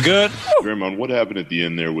guy. You good? Draymond, what happened at the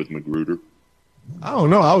end there with McGruder? I don't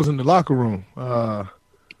know. I was in the locker room. But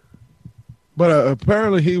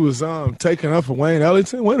apparently he was taking up for Wayne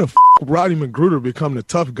Ellington. When the f*** Rodney McGruder become the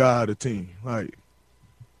tough guy of the team? Like,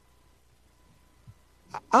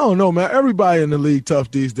 I don't know, man. Everybody in the league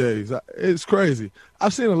tough these days. It's crazy.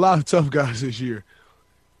 I've seen a lot of tough guys this year.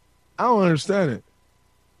 I don't understand it.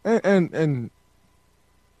 And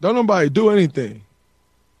don't nobody do anything.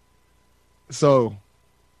 So,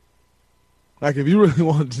 like, if you really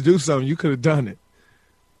wanted to do something, you could have done it.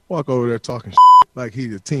 Walk over there talking like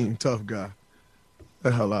he's a team tough guy. Get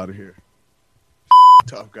the hell out of here.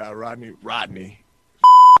 Tough guy, Rodney.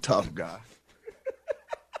 Tough guy.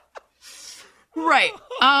 Right.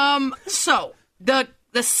 So the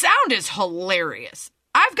sound is hilarious.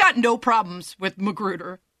 I've got no problems with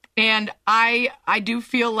McGruder, and I do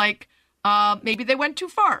feel like maybe they went too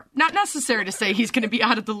far. Not necessary to say he's going to be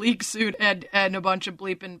out of the league soon and a bunch of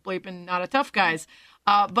bleeping not a tough guys.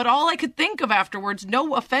 But all I could think of afterwards,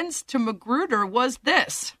 no offense to McGruder, was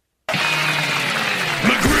this.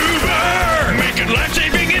 McGruber, making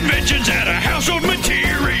life-saving inventions out of household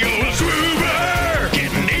materials. McGruber,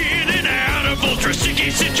 getting in and out of ultra-sticky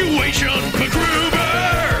situations.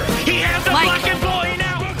 McGruber, he has a black employee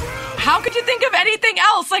now. How could you think of anything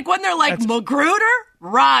else? Like when they're like, McGruder,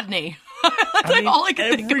 Rodney. All I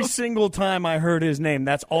could think every single time I heard his name,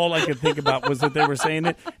 that's all I could think about was that they were saying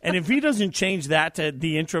it. And if he doesn't change that to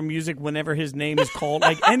the intro music whenever his name is called,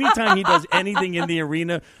 like anytime he does anything in the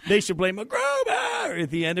arena, they should play McGruber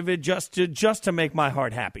at the end of it just to make my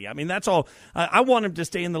heart happy. I mean, that's all. I want him to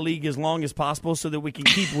stay in the league as long as possible so that we can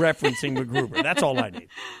keep referencing McGruber. That's all I need.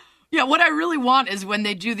 Yeah, what I really want is when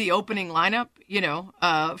they do the opening lineup,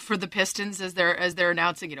 for the Pistons as they're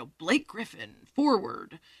announcing, Blake Griffin,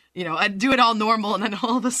 forward. I'd do it all normal, and then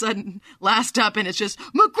all of a sudden, last up, and it's just,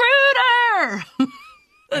 McGruder!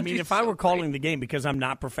 I mean, if I were calling the game, because I'm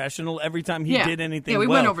not professional, every time he did anything we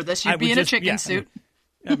went over this. You'd be in a chicken suit.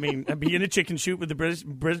 I mean, I'd be in a chicken suit with the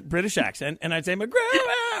British accent, and I'd say,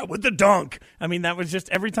 McGruder! With the dunk. I mean, that was just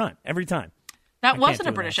every time. That wasn't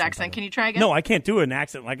a British accent. Can you try again? No, I can't do an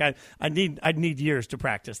accent. Like I'd need years to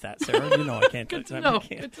practice that, Sarah. I can't. Good to know.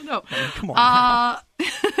 Good to know. I mean, come on.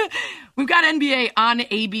 We've got NBA on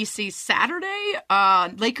ABC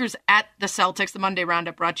Saturday. Lakers at the Celtics. The Monday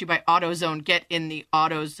Roundup brought to you by AutoZone. Get in the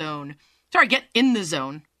AutoZone. Sorry, get in the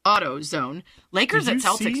zone. AutoZone. Lakers at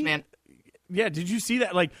Celtics, man. Yeah, did you see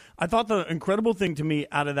that? Like, I thought the incredible thing to me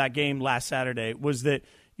out of that game last Saturday was that,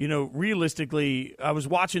 realistically, I was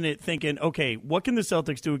watching it thinking, okay, what can the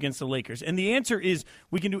Celtics do against the Lakers? And the answer is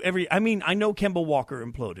we can do I know Kemba Walker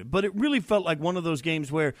imploded, but it really felt like one of those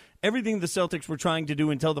games where everything the Celtics were trying to do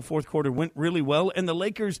until the fourth quarter went really well, and the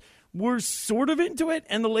Lakers were sort of into it,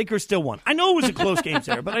 and the Lakers still won. I know it was a close game,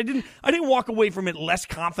 Sarah, but I didn't walk away from it less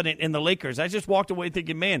confident in the Lakers. I just walked away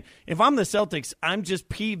thinking, man, if I'm the Celtics, I'm just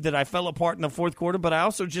peeved that I fell apart in the fourth quarter, but I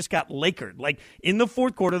also just got Lakered. Like, in the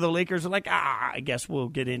fourth quarter, the Lakers are like, I guess we'll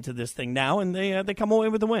get into this thing now, and they come away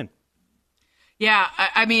with the win. Yeah,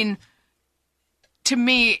 I mean, to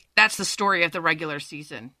me, that's the story of the regular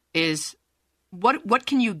season is what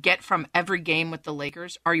can you get from every game with the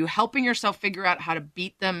Lakers? Are you helping yourself figure out how to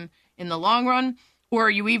beat them in the long run, or are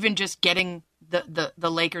you even just getting the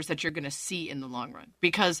Lakers that you're going to see in the long run?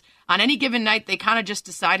 Because on any given night, they kind of just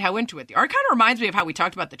decide how into it they are. It kind of reminds me of how we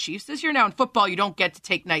talked about the Chiefs this year. Now, in football, you don't get to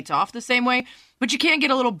take nights off the same way, but you can get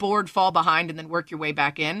a little bored, fall behind, and then work your way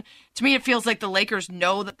back in. To me, it feels like the Lakers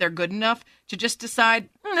know that they're good enough to just decide,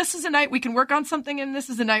 this is a night we can work on something, and this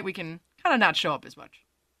is a night we can kind of not show up as much.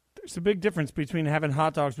 There's a big difference between having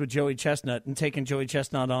hot dogs with Joey Chestnut and taking Joey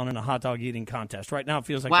Chestnut on in a hot dog eating contest. Right now, it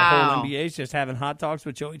feels like the whole NBA is just having hot dogs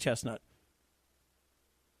with Joey Chestnut.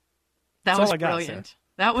 That was brilliant.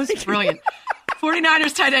 That was brilliant.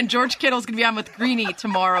 49ers tight end George Kittle's going to be on with Greeny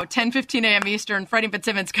tomorrow, 10:15 a.m. Eastern. Freddie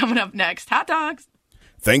Fitzsimmons coming up next. Hot dogs.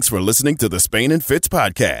 Thanks for listening to the Spain and Fitz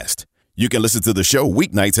podcast. You can listen to the show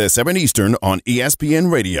weeknights at 7 Eastern on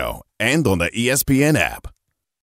ESPN Radio and on the ESPN app.